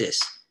is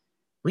this?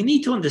 We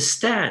need to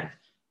understand,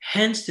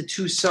 hence the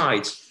two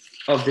sides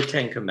of the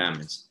Ten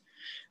Commandments.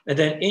 And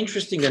then,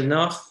 interesting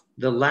enough,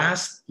 the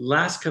last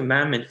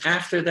commandment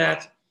after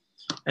that,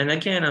 and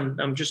again,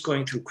 I'm just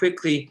going through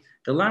quickly.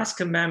 The last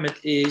commandment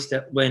is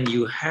that when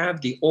you have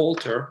the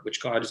altar,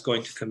 which God is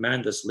going to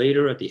command us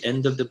later at the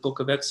end of the book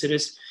of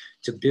Exodus,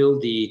 to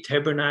build the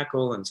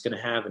tabernacle, and it's going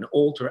to have an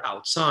altar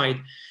outside.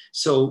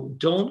 So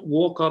don't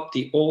walk up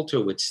the altar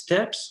with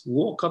steps,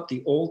 walk up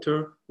the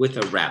altar with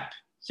a ramp.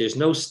 There's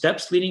no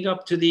steps leading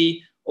up to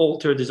the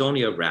altar, there's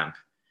only a ramp.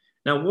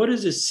 Now, what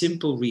is the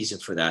simple reason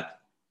for that?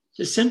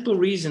 The simple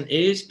reason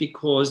is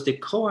because the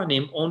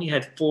Kohanim only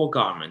had 4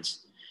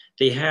 garments.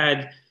 They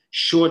had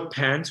short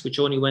pants, which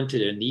only went to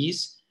their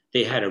knees.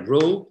 They had a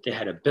robe, they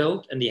had a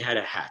belt, and they had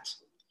a hat.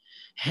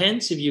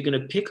 Hence, if you're going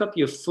to pick up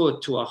your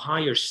foot to a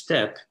higher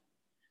step,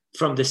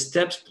 from the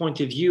steps point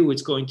of view,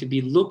 it's going to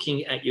be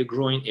looking at your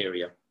groin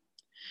area.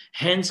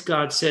 Hence,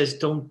 God says,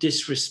 don't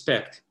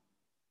disrespect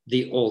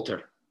the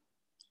altar.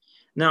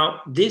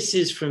 Now, this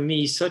is for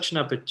me such an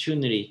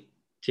opportunity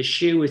to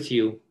share with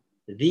you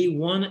the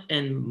one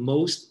and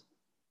most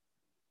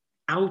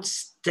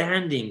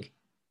outstanding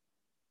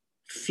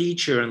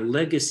feature and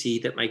legacy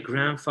that my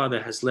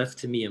grandfather has left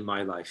to me in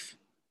my life.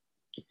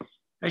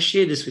 I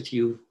shared this with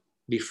you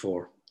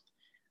before.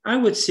 I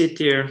would sit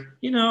there,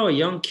 a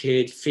young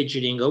kid,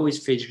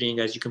 always fidgeting,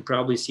 as you can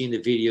probably see in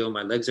the video,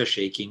 my legs are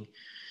shaking.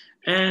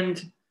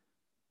 And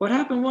what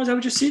happened was I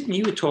would just sit and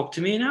he would talk to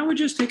me and I would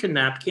just take a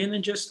napkin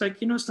and just like,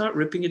 start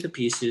ripping it to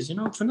pieces,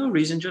 for no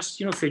reason, just,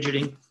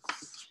 fidgeting.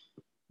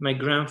 My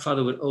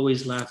grandfather would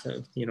always laugh at,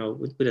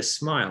 with a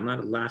smile,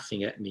 not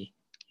laughing at me.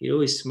 He'd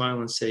always smile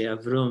and say,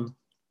 Avrohom,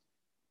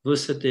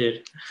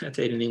 vusadir, I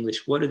say it in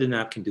English, what did the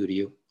napkin do to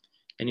you?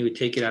 And he would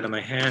take it out of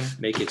my hand,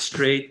 make it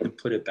straight and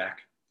put it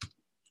back.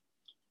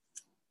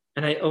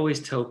 And I always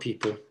tell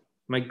people,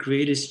 my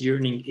greatest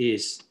yearning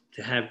is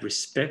to have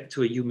respect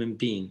to a human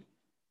being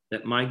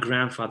that my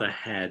grandfather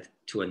had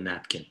to a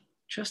napkin.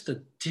 Just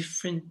a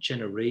different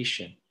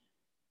generation.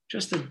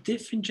 Just a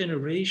different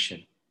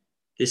generation.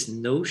 This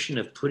notion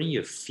of putting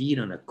your feet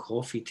on a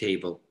coffee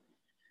table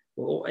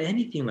or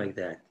anything like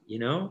that,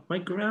 My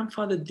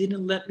grandfather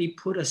didn't let me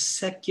put a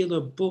secular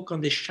book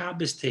on the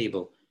Shabbos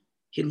table.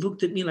 He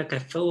looked at me like I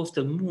fell off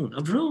the moon.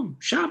 Avrohom,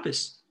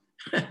 Shabbos.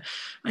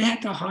 I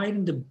had to hide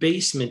in the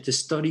basement to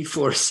study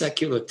for a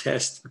secular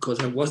test because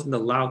I wasn't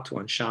allowed to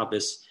on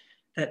Shabbos.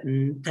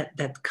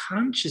 That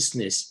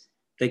consciousness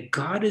that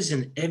God is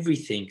in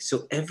everything,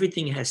 so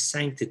everything has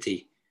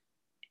sanctity.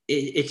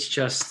 It's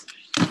just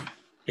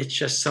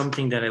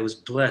something that I was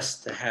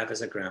blessed to have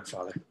as a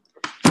grandfather.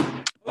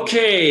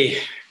 Okay,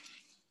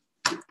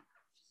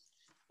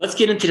 let's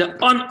get into the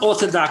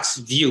unorthodox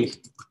view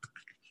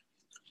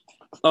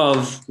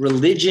of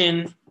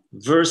religion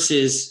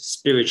versus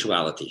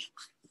spirituality.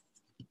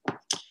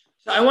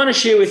 So I want to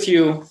share with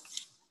you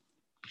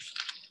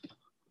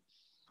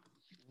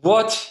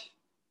what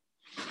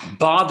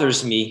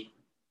bothers me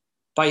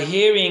by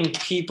hearing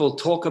people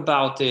talk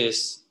about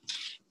this,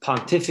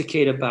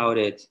 pontificate about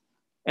it,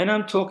 and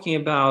I'm talking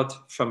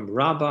about from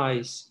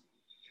rabbis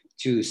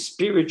to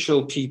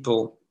spiritual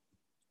people.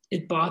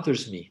 It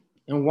bothers me.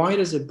 And why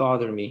does it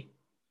bother me?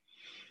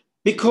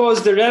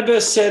 Because the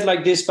Rebbe said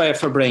like this by a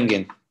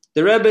Farbrengen.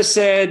 The Rebbe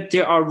said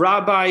there are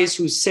rabbis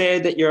who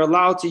said that you're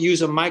allowed to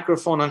use a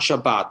microphone on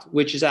Shabbat,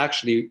 which is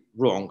actually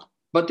wrong.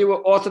 But there were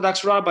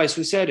Orthodox rabbis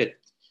who said it.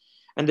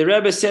 And the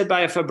Rebbe said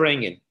by a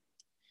Farbrengen,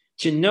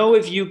 to know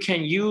if you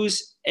can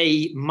use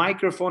a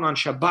microphone on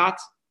Shabbat,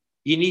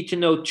 you need to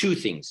know two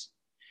things.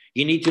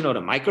 You need to know the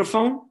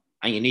microphone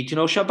and you need to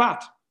know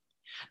Shabbat.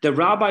 The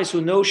rabbis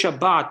who know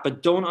Shabbat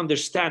but don't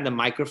understand the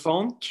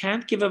microphone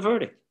can't give a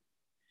verdict.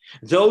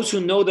 Those who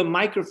know the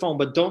microphone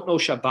but don't know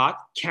Shabbat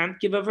can't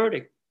give a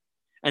verdict.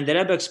 And the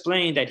Rebbe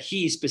explained that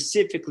he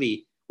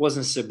specifically was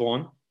in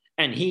Sibon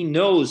and he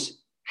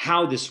knows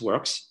how this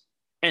works.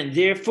 And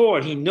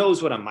therefore, he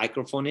knows what a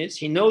microphone is.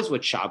 He knows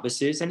what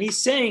Shabbos is. And he's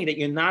saying that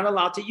you're not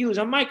allowed to use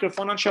a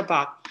microphone on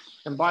Shabbat.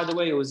 And by the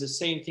way, it was the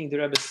same thing the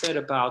Rebbe said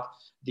about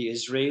the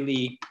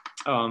Israeli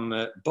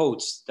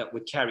boats that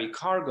would carry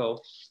cargo.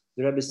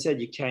 The Rebbe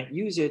said you can't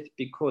use it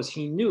because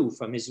he knew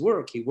from his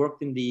work. He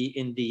worked in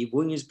the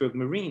Williamsburg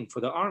Marine for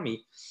the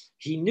Army.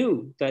 He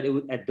knew that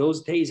at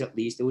those days, at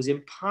least, it was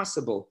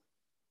impossible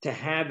to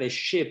have a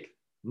ship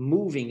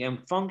moving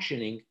and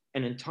functioning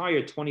an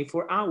entire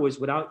 24 hours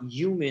without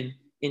human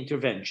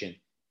intervention.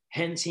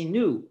 Hence, he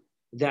knew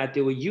that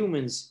there were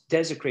humans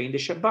desecrating the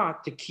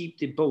Shabbat to keep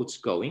the boats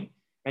going.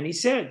 And he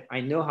said, I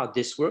know how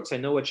this works. I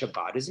know what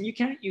Shabbat is, and you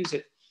can't use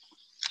it.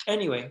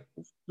 Anyway,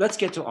 let's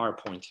get to our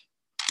point.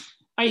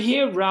 I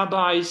hear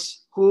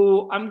rabbis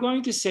who I'm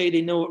going to say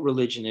they know what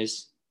religion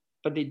is,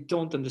 but they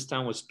don't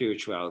understand what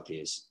spirituality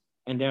is,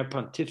 and they're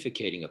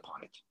pontificating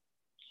upon it.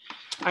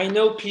 I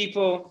know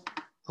people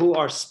who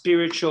are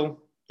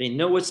spiritual. They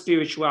know what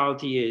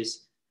spirituality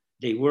is.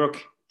 They work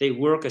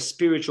a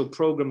spiritual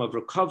program of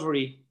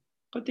recovery,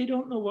 but they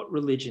don't know what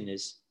religion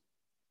is,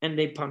 and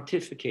they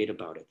pontificate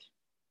about it.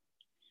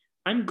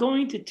 I'm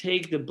going to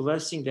take the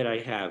blessing that I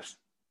have,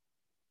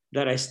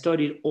 that I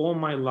studied all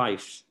my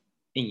life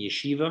in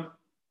yeshiva.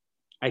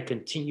 I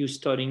continue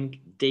studying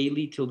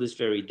daily till this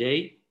very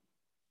day,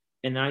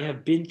 and I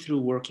have been through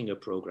working a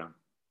program.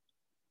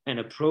 And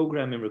a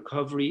program in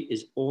recovery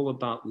is all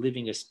about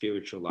living a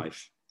spiritual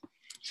life.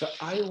 So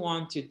I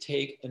want to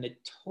take a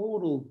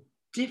total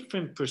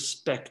different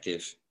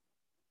perspective.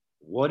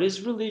 What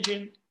is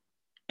religion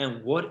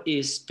and what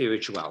is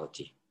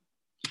spirituality?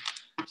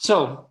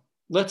 So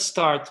let's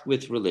start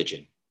with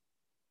religion.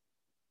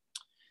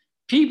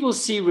 People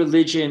see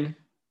religion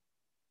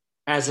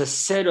as a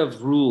set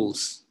of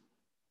rules,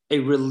 a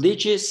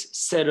religious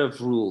set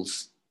of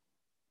rules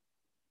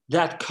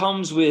that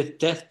comes with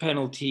death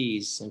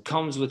penalties and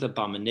comes with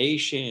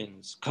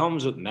abominations,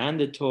 comes with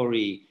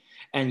mandatory,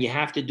 and you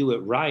have to do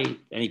it right.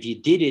 And if you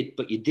did it,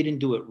 but you didn't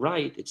do it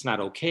right, it's not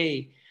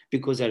okay,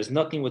 because that has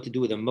nothing to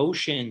do with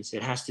emotions.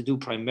 It has to do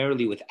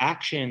primarily with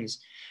actions.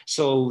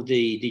 So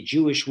the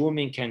Jewish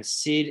woman can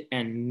sit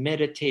and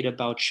meditate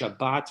about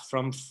Shabbat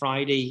from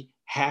Friday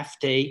half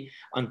day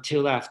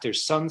until after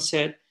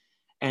sunset,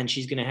 and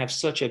she's going to have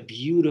such a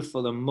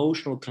beautiful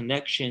emotional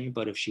connection.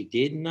 But if she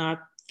did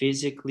not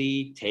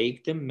physically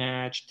take the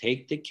match,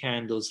 take the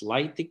candles,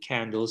 light the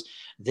candles,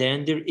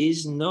 then there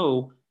is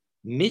no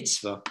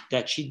mitzvah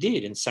that she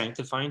did in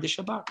sanctifying the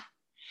Shabbat.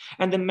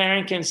 And the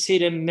man can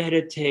sit and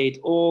meditate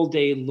all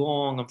day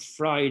long on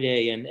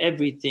Friday and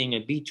everything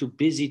and be too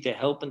busy to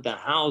help in the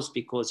house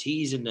because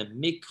he's in the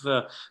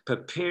mikveh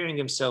preparing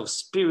himself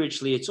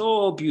spiritually. It's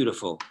all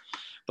beautiful.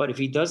 But if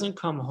he doesn't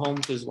come home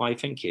to his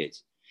wife and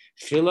kids,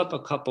 fill up a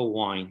cup of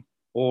wine,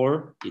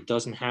 or it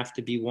doesn't have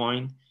to be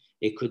wine.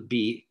 It could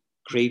be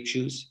grape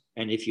juice.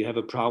 And if you have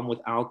a problem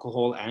with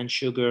alcohol and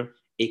sugar,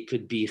 it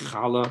could be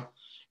challah.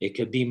 It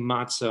could be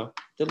matzah.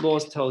 The law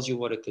tells you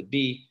what it could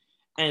be.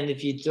 And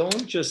if you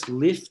don't just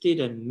lift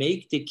it and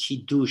make the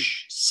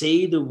kiddush,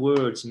 say the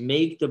words,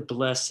 make the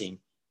blessing,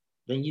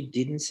 then you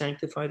didn't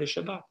sanctify the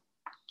Shabbat.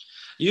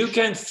 You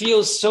can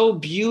feel so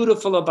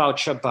beautiful about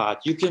Shabbat.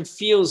 You can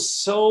feel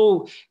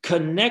so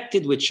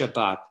connected with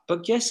Shabbat.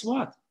 But guess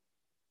what?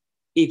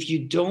 If you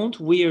don't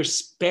wear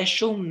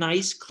special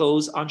nice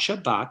clothes on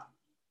Shabbat,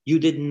 you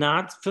did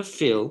not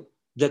fulfill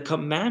the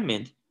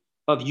commandment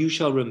of you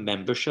shall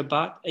remember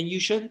Shabbat and you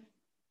should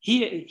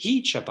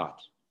heed Shabbat.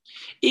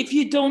 If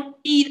you don't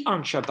eat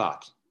on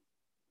Shabbat,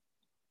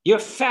 you're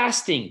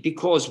fasting,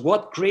 because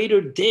what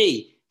greater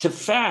day to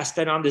fast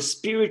than on the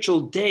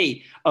spiritual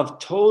day of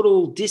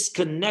total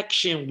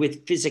disconnection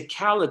with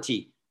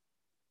physicality?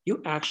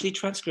 You actually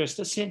transgress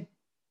the sin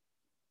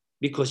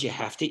because you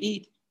have to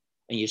eat.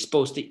 And you're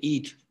supposed to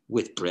eat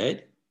with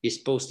bread, you're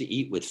supposed to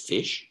eat with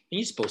fish, and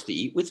you're supposed to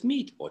eat with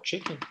meat or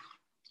chicken.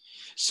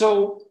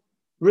 So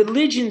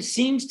religion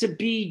seems to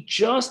be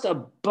just a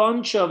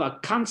bunch of a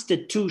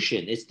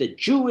constitution. It's the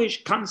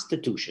Jewish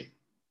constitution.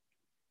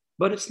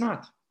 But it's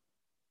not.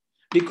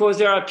 Because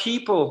there are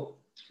people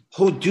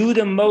who do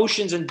the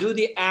motions and do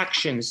the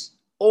actions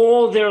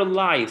all their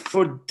life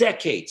for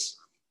decades.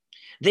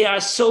 They are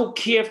so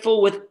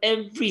careful with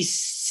every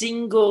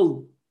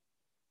single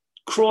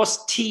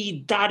crossed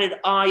T, dotted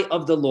I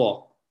of the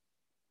law.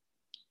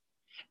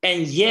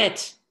 And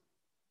yet,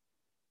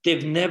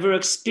 they've never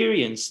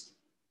experienced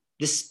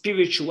the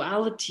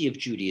spirituality of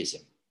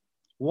Judaism.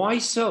 Why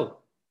so?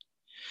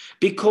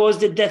 Because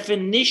the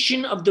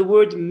definition of the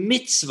word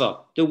mitzvah,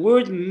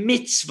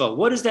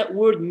 what does that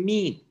word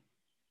mean?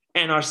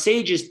 And our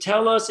sages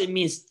tell us it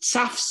means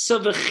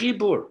tzafsa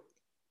v'chibur.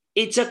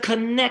 It's a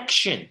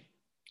connection.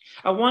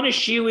 I want to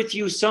share with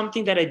you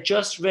something that I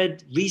just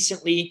read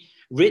recently,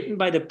 written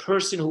by the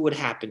person who it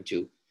happened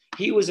to.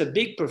 He was a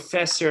big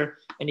professor,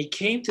 and he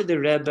came to the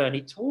Rebbe and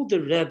he told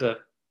the Rebbe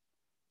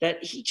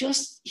that he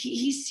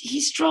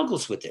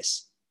struggles with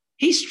this.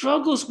 He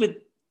struggles with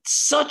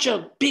such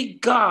a big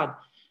God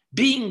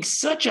being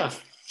such a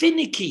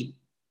finicky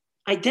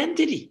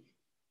identity.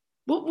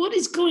 What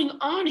is going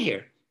on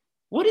here?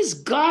 What is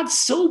God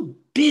so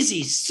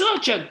busy,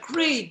 such a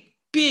great,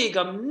 big,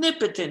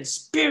 omnipotent,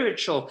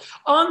 spiritual,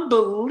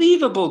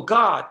 unbelievable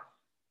God?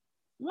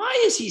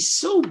 Why is he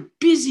so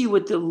busy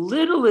with the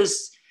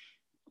littlest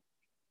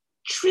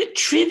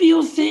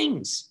trivial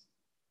things?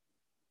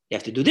 You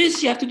have to do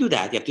this, you have to do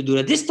that. You have to do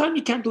it this time,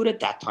 you can't do it at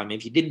that time.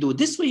 If you didn't do it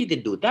this way, you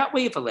didn't do it that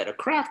way. If a letter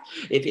cracked,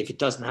 if it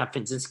doesn't have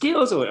fins and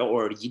scales,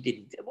 or you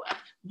didn't.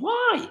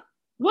 Why?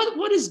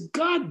 What is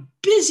God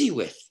busy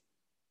with?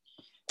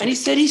 And he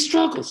said he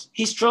struggles.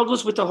 He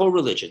struggles with the whole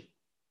religion.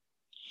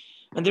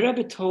 And the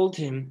Rebbe told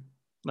him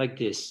like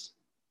this.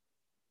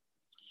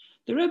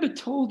 The Rebbe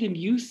told him,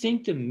 you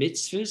think the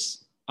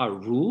mitzvahs are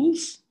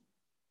rules?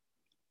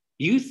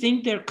 You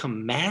think they're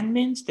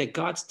commandments that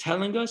God's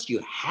telling us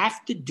you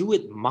have to do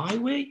it my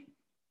way? He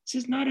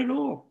says, not at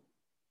all.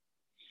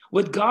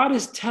 What God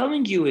is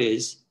telling you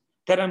is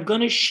that I'm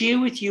going to share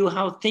with you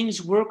how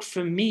things work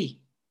for me.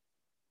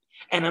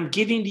 And I'm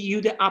giving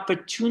you the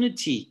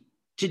opportunity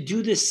to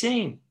do the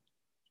same.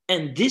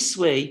 And this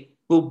way,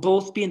 we'll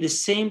both be in the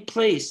same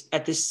place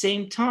at the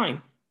same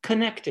time,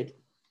 connected.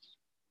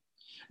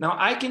 Now,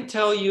 I can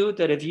tell you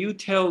that if you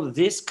tell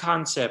this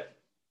concept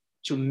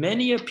to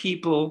many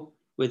people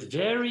with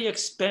very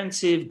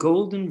expensive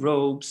golden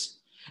robes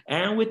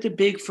and with the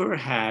big fur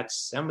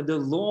hats and with the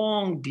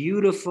long,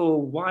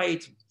 beautiful,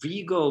 white,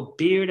 regal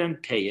beard and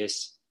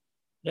payas,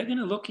 they're going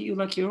to look at you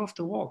like you're off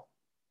the wall.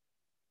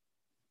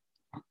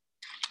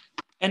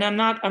 And I'm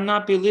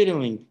not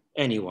belittling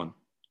anyone.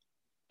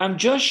 I'm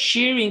just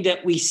sharing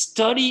that we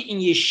study in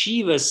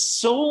yeshiva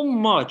so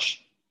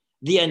much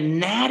the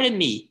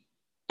anatomy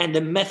and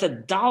the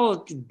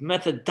methodology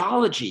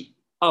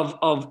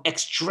of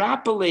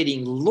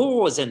extrapolating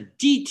laws and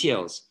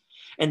details.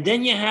 And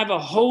then you have a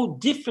whole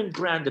different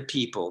brand of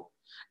people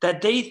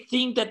that they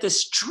think that the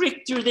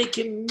stricter they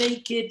can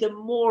make it, the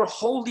more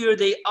holier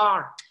they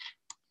are.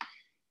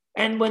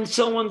 And when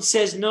someone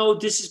says, no,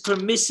 this is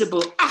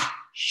permissible,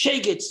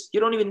 shagets, you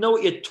don't even know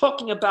what you're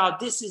talking about.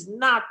 This is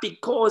not,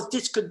 because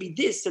this could be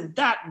this and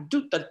that and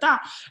do-da-da.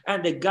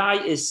 And the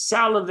guy is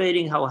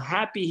salivating how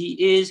happy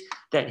he is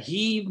that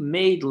he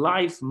made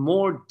life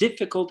more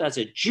difficult as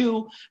a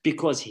Jew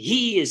because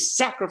he is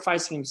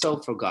sacrificing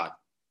himself for God.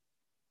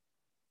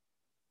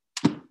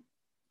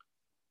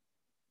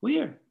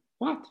 Where?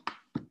 What?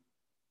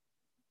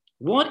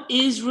 What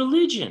is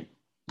religion?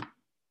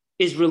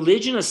 Is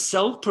religion a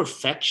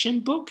self-perfection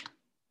book?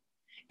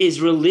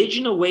 Is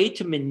religion a way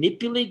to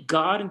manipulate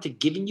God into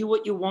giving you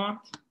what you want?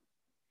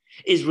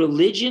 Is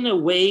religion a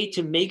way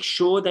to make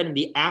sure that in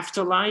the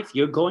afterlife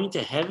you're going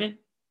to heaven?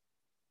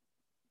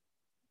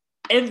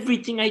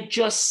 Everything I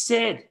just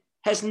said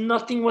has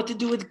nothing what to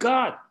do with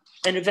God.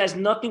 And if it has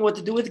nothing what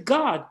to do with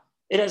God,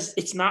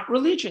 it's not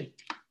religion.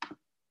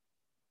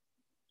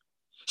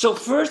 So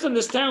first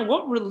understand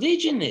what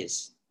religion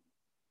is.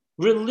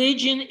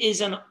 Religion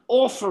is an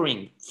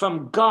offering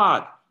from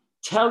God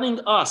telling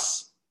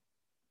us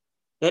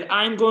that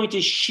I'm going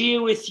to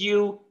share with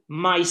you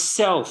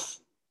myself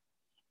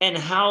and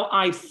how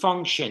I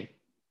function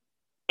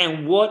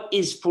and what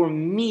is for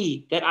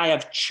me that I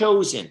have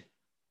chosen.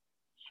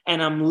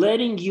 And I'm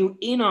letting you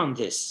in on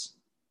this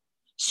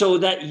so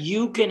that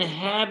you can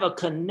have a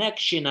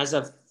connection as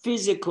a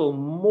physical,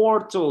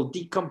 mortal,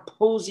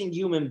 decomposing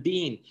human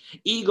being,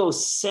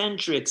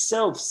 egocentric,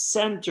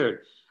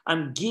 self-centered.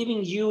 I'm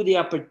giving you the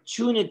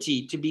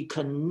opportunity to be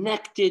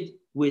connected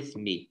with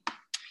me.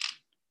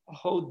 A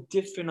whole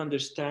different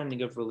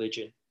understanding of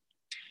religion.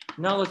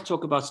 Now let's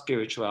talk about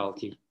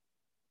spirituality.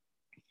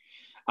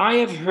 I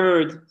have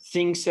heard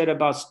things said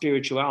about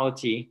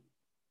spirituality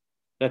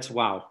that's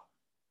wow.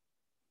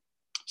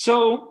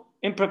 So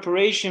in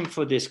preparation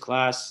for this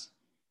class,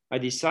 I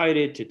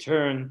decided to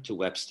turn to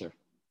Webster.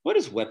 What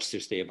does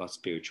Webster say about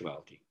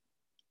spirituality?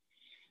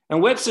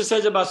 And Webster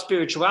says about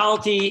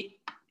spirituality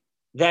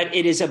that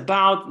it is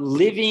about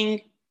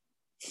living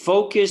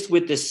focused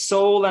with the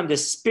soul and the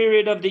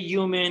spirit of the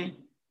human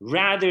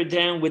rather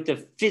than with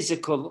the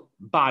physical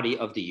body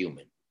of the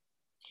human.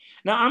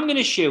 Now, I'm going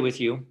to share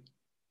with you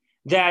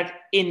that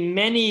in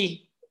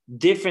many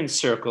different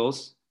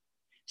circles,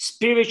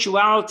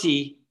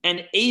 spirituality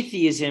and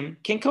atheism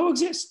can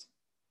coexist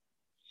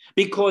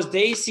because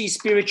they see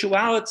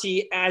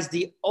spirituality as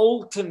the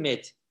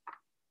ultimate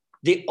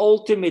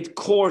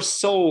core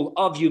soul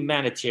of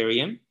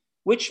humanitarian,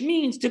 which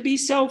means to be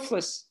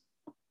selfless.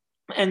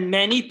 And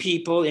many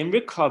people in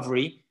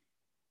recovery,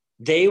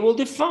 they will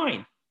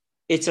define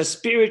it's a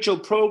spiritual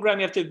program.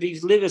 You have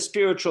to live a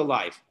spiritual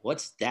life.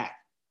 What's that?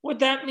 What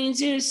that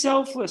means is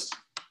selfless.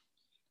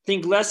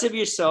 Think less of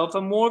yourself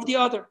and more of the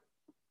other.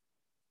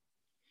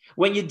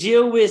 When you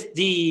deal with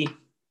the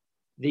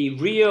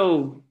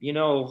real,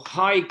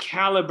 high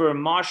caliber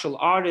martial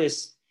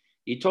artists,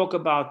 you talk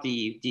about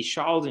the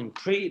Shaolin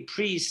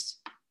priests,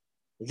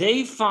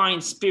 they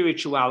find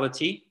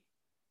spirituality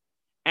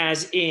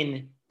as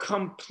in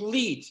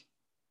complete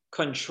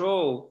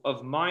control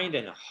of mind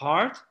and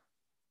heart,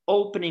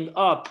 opening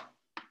up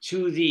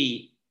to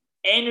the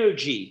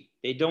energy.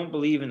 They don't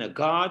believe in a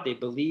God, they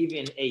believe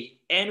in an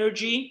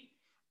energy.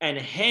 And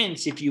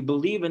hence, if you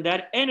believe in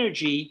that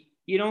energy,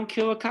 you don't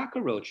kill a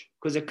cockroach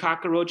because a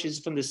cockroach is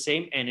from the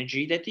same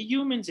energy that the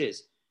humans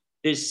is.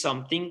 There's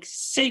something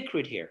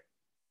sacred here.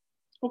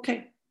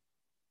 Okay.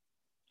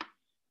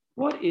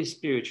 What is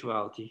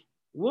spirituality?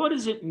 What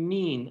does it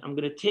mean? I'm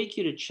going to take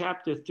you to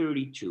chapter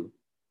 32.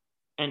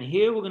 And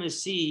here we're going to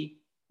see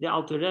the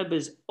Alter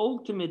Rebbe's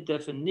ultimate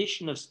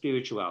definition of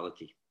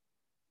spirituality.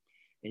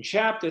 In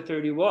chapter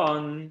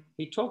 31,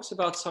 he talks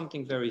about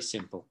something very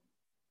simple.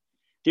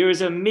 There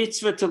is a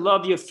mitzvah to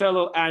love your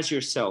fellow as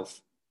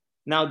yourself.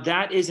 Now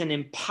that is an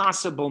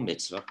impossible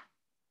mitzvah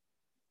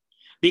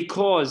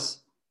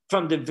because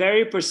from the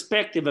very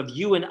perspective of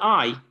you and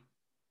I,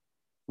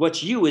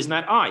 what's you is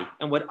not I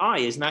and what I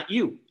is not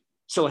you.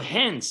 So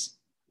hence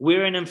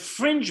we're an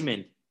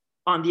infringement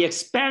on the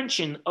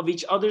expansion of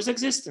each other's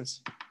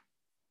existence.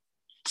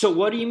 So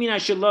what do you mean I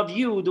should love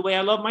you the way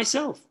I love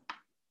myself?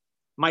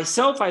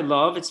 Myself I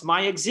love, it's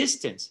my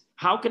existence.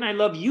 How can I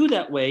love you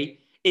that way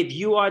if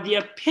you are the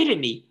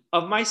epitome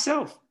of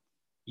myself?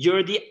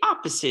 You're the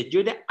opposite.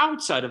 You're the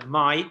outside of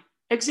my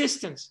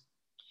existence.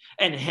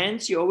 And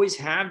hence you always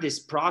have this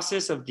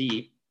process of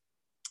the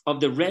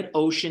red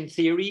ocean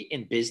theory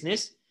in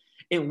business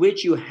in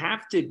which you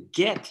have to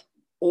get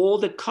all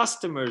the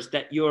customers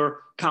that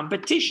your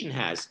competition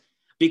has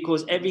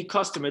because every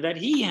customer that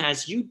he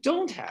has, you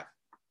don't have.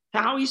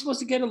 How are you supposed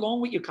to get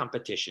along with your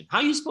competition? How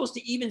are you supposed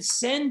to even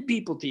send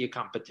people to your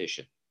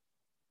competition?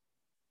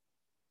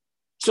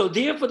 So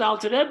therefore, the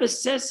Alter Rebbe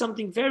says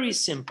something very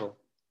simple.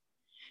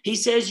 He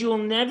says you'll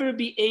never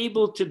be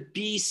able to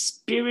be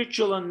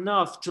spiritual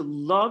enough to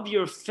love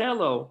your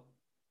fellow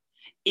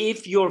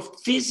if your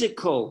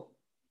physical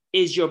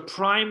is your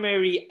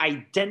primary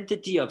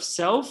identity of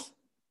self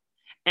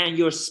and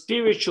your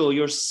spiritual,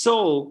 your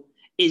soul,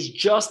 is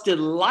just the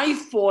life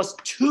force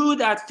to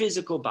that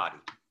physical body.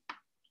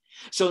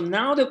 So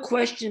now the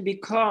question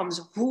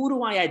becomes, who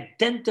do I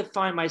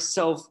identify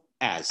myself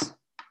as?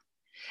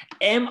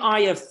 Am I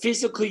a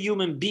physical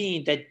human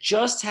being that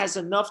just has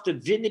enough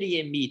divinity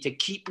in me to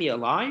keep me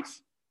alive?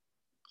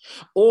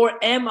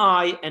 Or am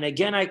I, and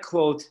again I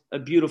quote a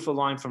beautiful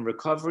line from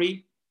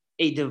Recovery,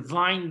 a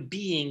divine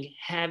being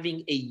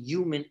having a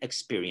human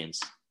experience?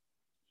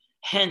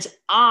 Hence,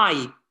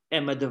 I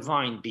am a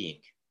divine being.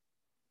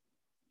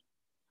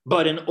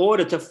 But in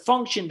order to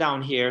function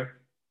down here,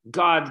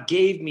 God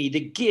gave me the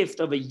gift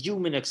of a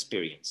human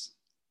experience.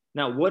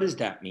 Now, what does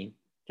that mean?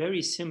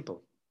 Very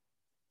simple.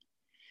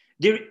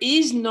 There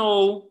is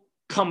no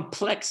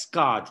complex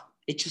God.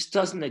 It just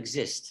doesn't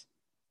exist.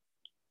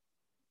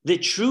 The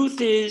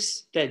truth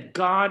is that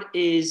God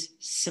is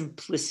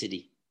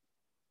simplicity.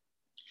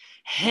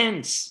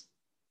 Hence,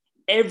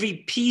 every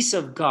piece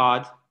of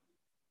God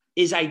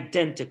is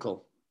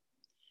identical.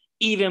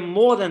 Even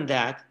more than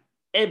that,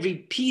 every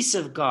piece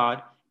of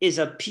God is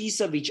a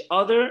piece of each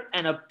other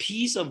and a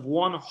piece of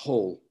one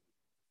whole.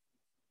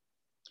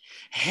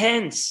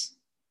 Hence,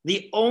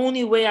 the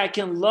only way I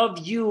can love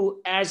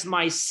you as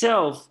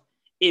myself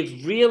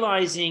is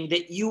realizing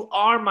that you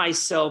are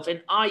myself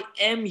and I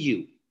am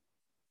you.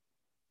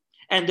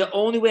 And the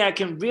only way I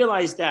can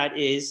realize that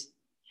is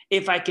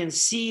if I can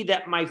see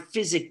that my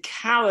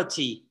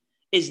physicality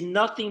is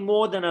nothing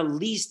more than a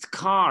leased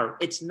car.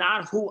 It's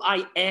not who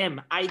I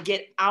am. I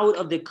get out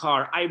of the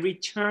car. I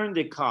return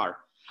the car.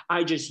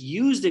 I just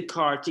use the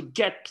car to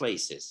get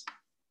places.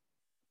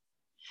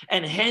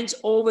 And hence,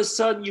 all of a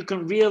sudden, you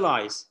can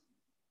realize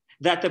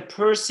that the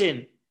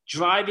person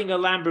driving a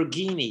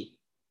Lamborghini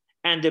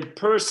and the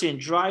person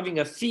driving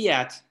a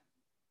Fiat,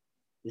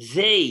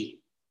 they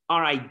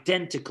are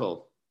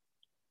identical.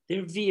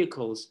 Their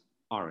vehicles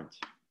aren't.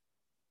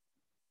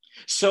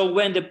 So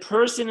when the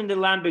person in the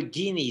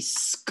Lamborghini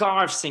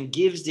scarfs and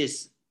gives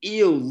this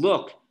ill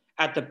look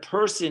at the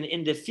person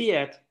in the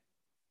Fiat,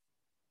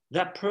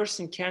 that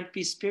person can't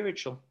be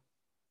spiritual.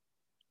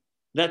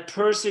 That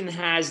person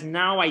has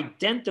now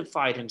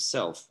identified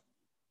himself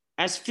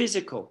as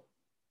physical.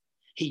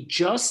 He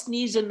just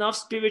needs enough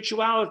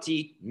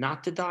spirituality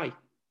not to die,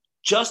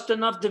 just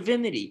enough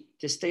divinity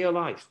to stay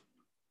alive.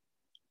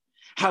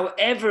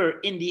 However,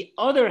 in the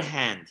other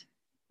hand,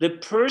 the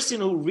person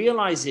who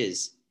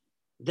realizes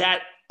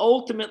that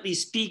ultimately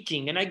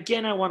speaking, and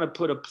again, I want to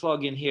put a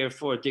plug in here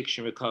for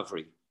addiction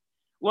recovery.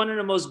 One of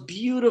the most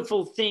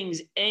beautiful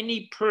things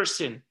any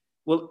person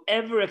will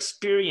ever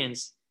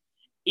experience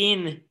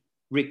in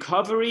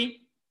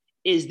recovery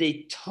is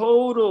the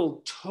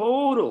total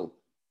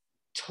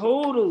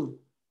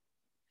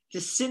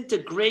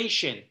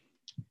disintegration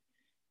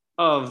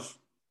of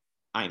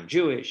I'm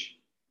Jewish,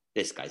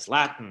 this guy's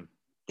Latin,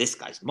 this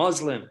guy's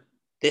Muslim,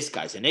 this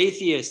guy's an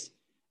atheist,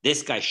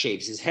 this guy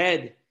shaves his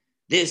head,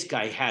 this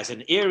guy has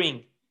an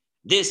earring,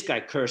 this guy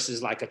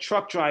curses like a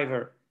truck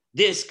driver,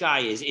 this guy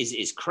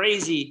is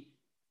crazy.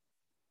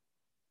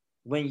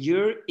 When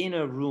you're in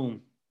a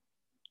room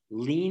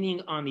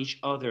leaning on each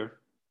other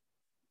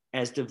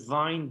as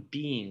divine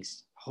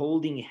beings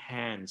holding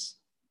hands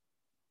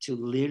to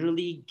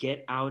literally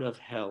get out of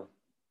hell,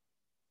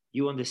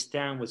 you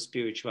understand what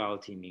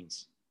spirituality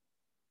means.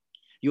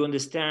 You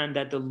understand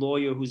that the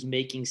lawyer who's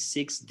making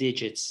 6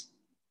 digits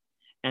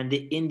and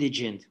the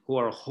indigent who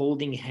are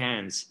holding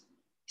hands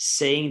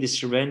saying the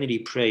serenity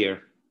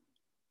prayer,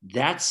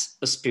 that's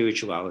a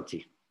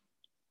spirituality.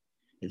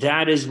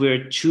 That is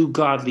where 2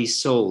 godly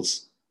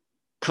souls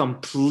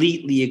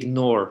completely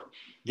ignore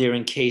their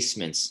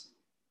encasements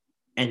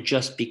and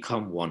just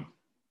become one.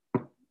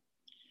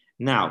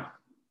 Now,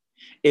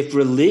 if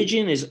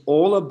religion is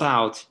all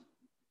about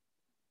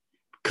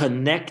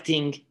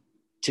connecting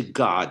to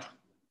God,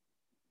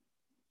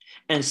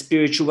 and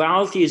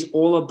spirituality is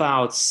all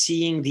about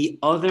seeing the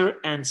other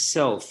and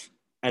self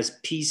as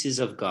pieces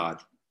of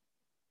God,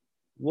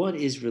 what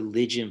is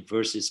religion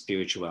versus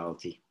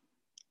spirituality?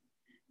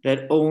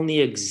 That only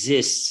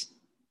exists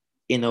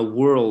in a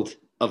world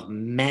of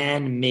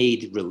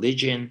man-made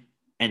religion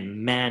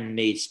and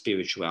man-made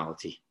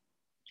spirituality.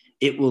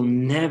 It will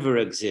never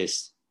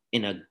exist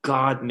in a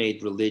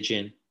God-made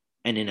religion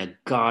and in a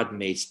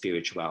God-made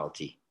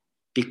spirituality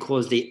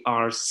because they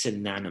are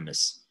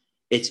synonymous.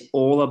 It's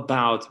all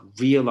about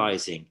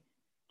realizing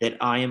that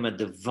I am a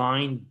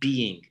divine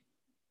being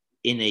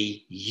in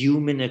a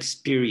human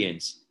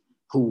experience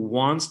who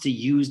wants to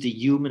use the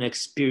human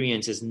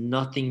experience as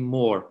nothing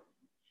more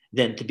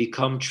than to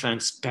become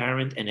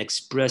transparent and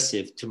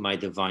expressive to my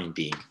divine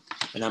being.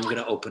 And I'm going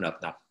to open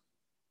up now.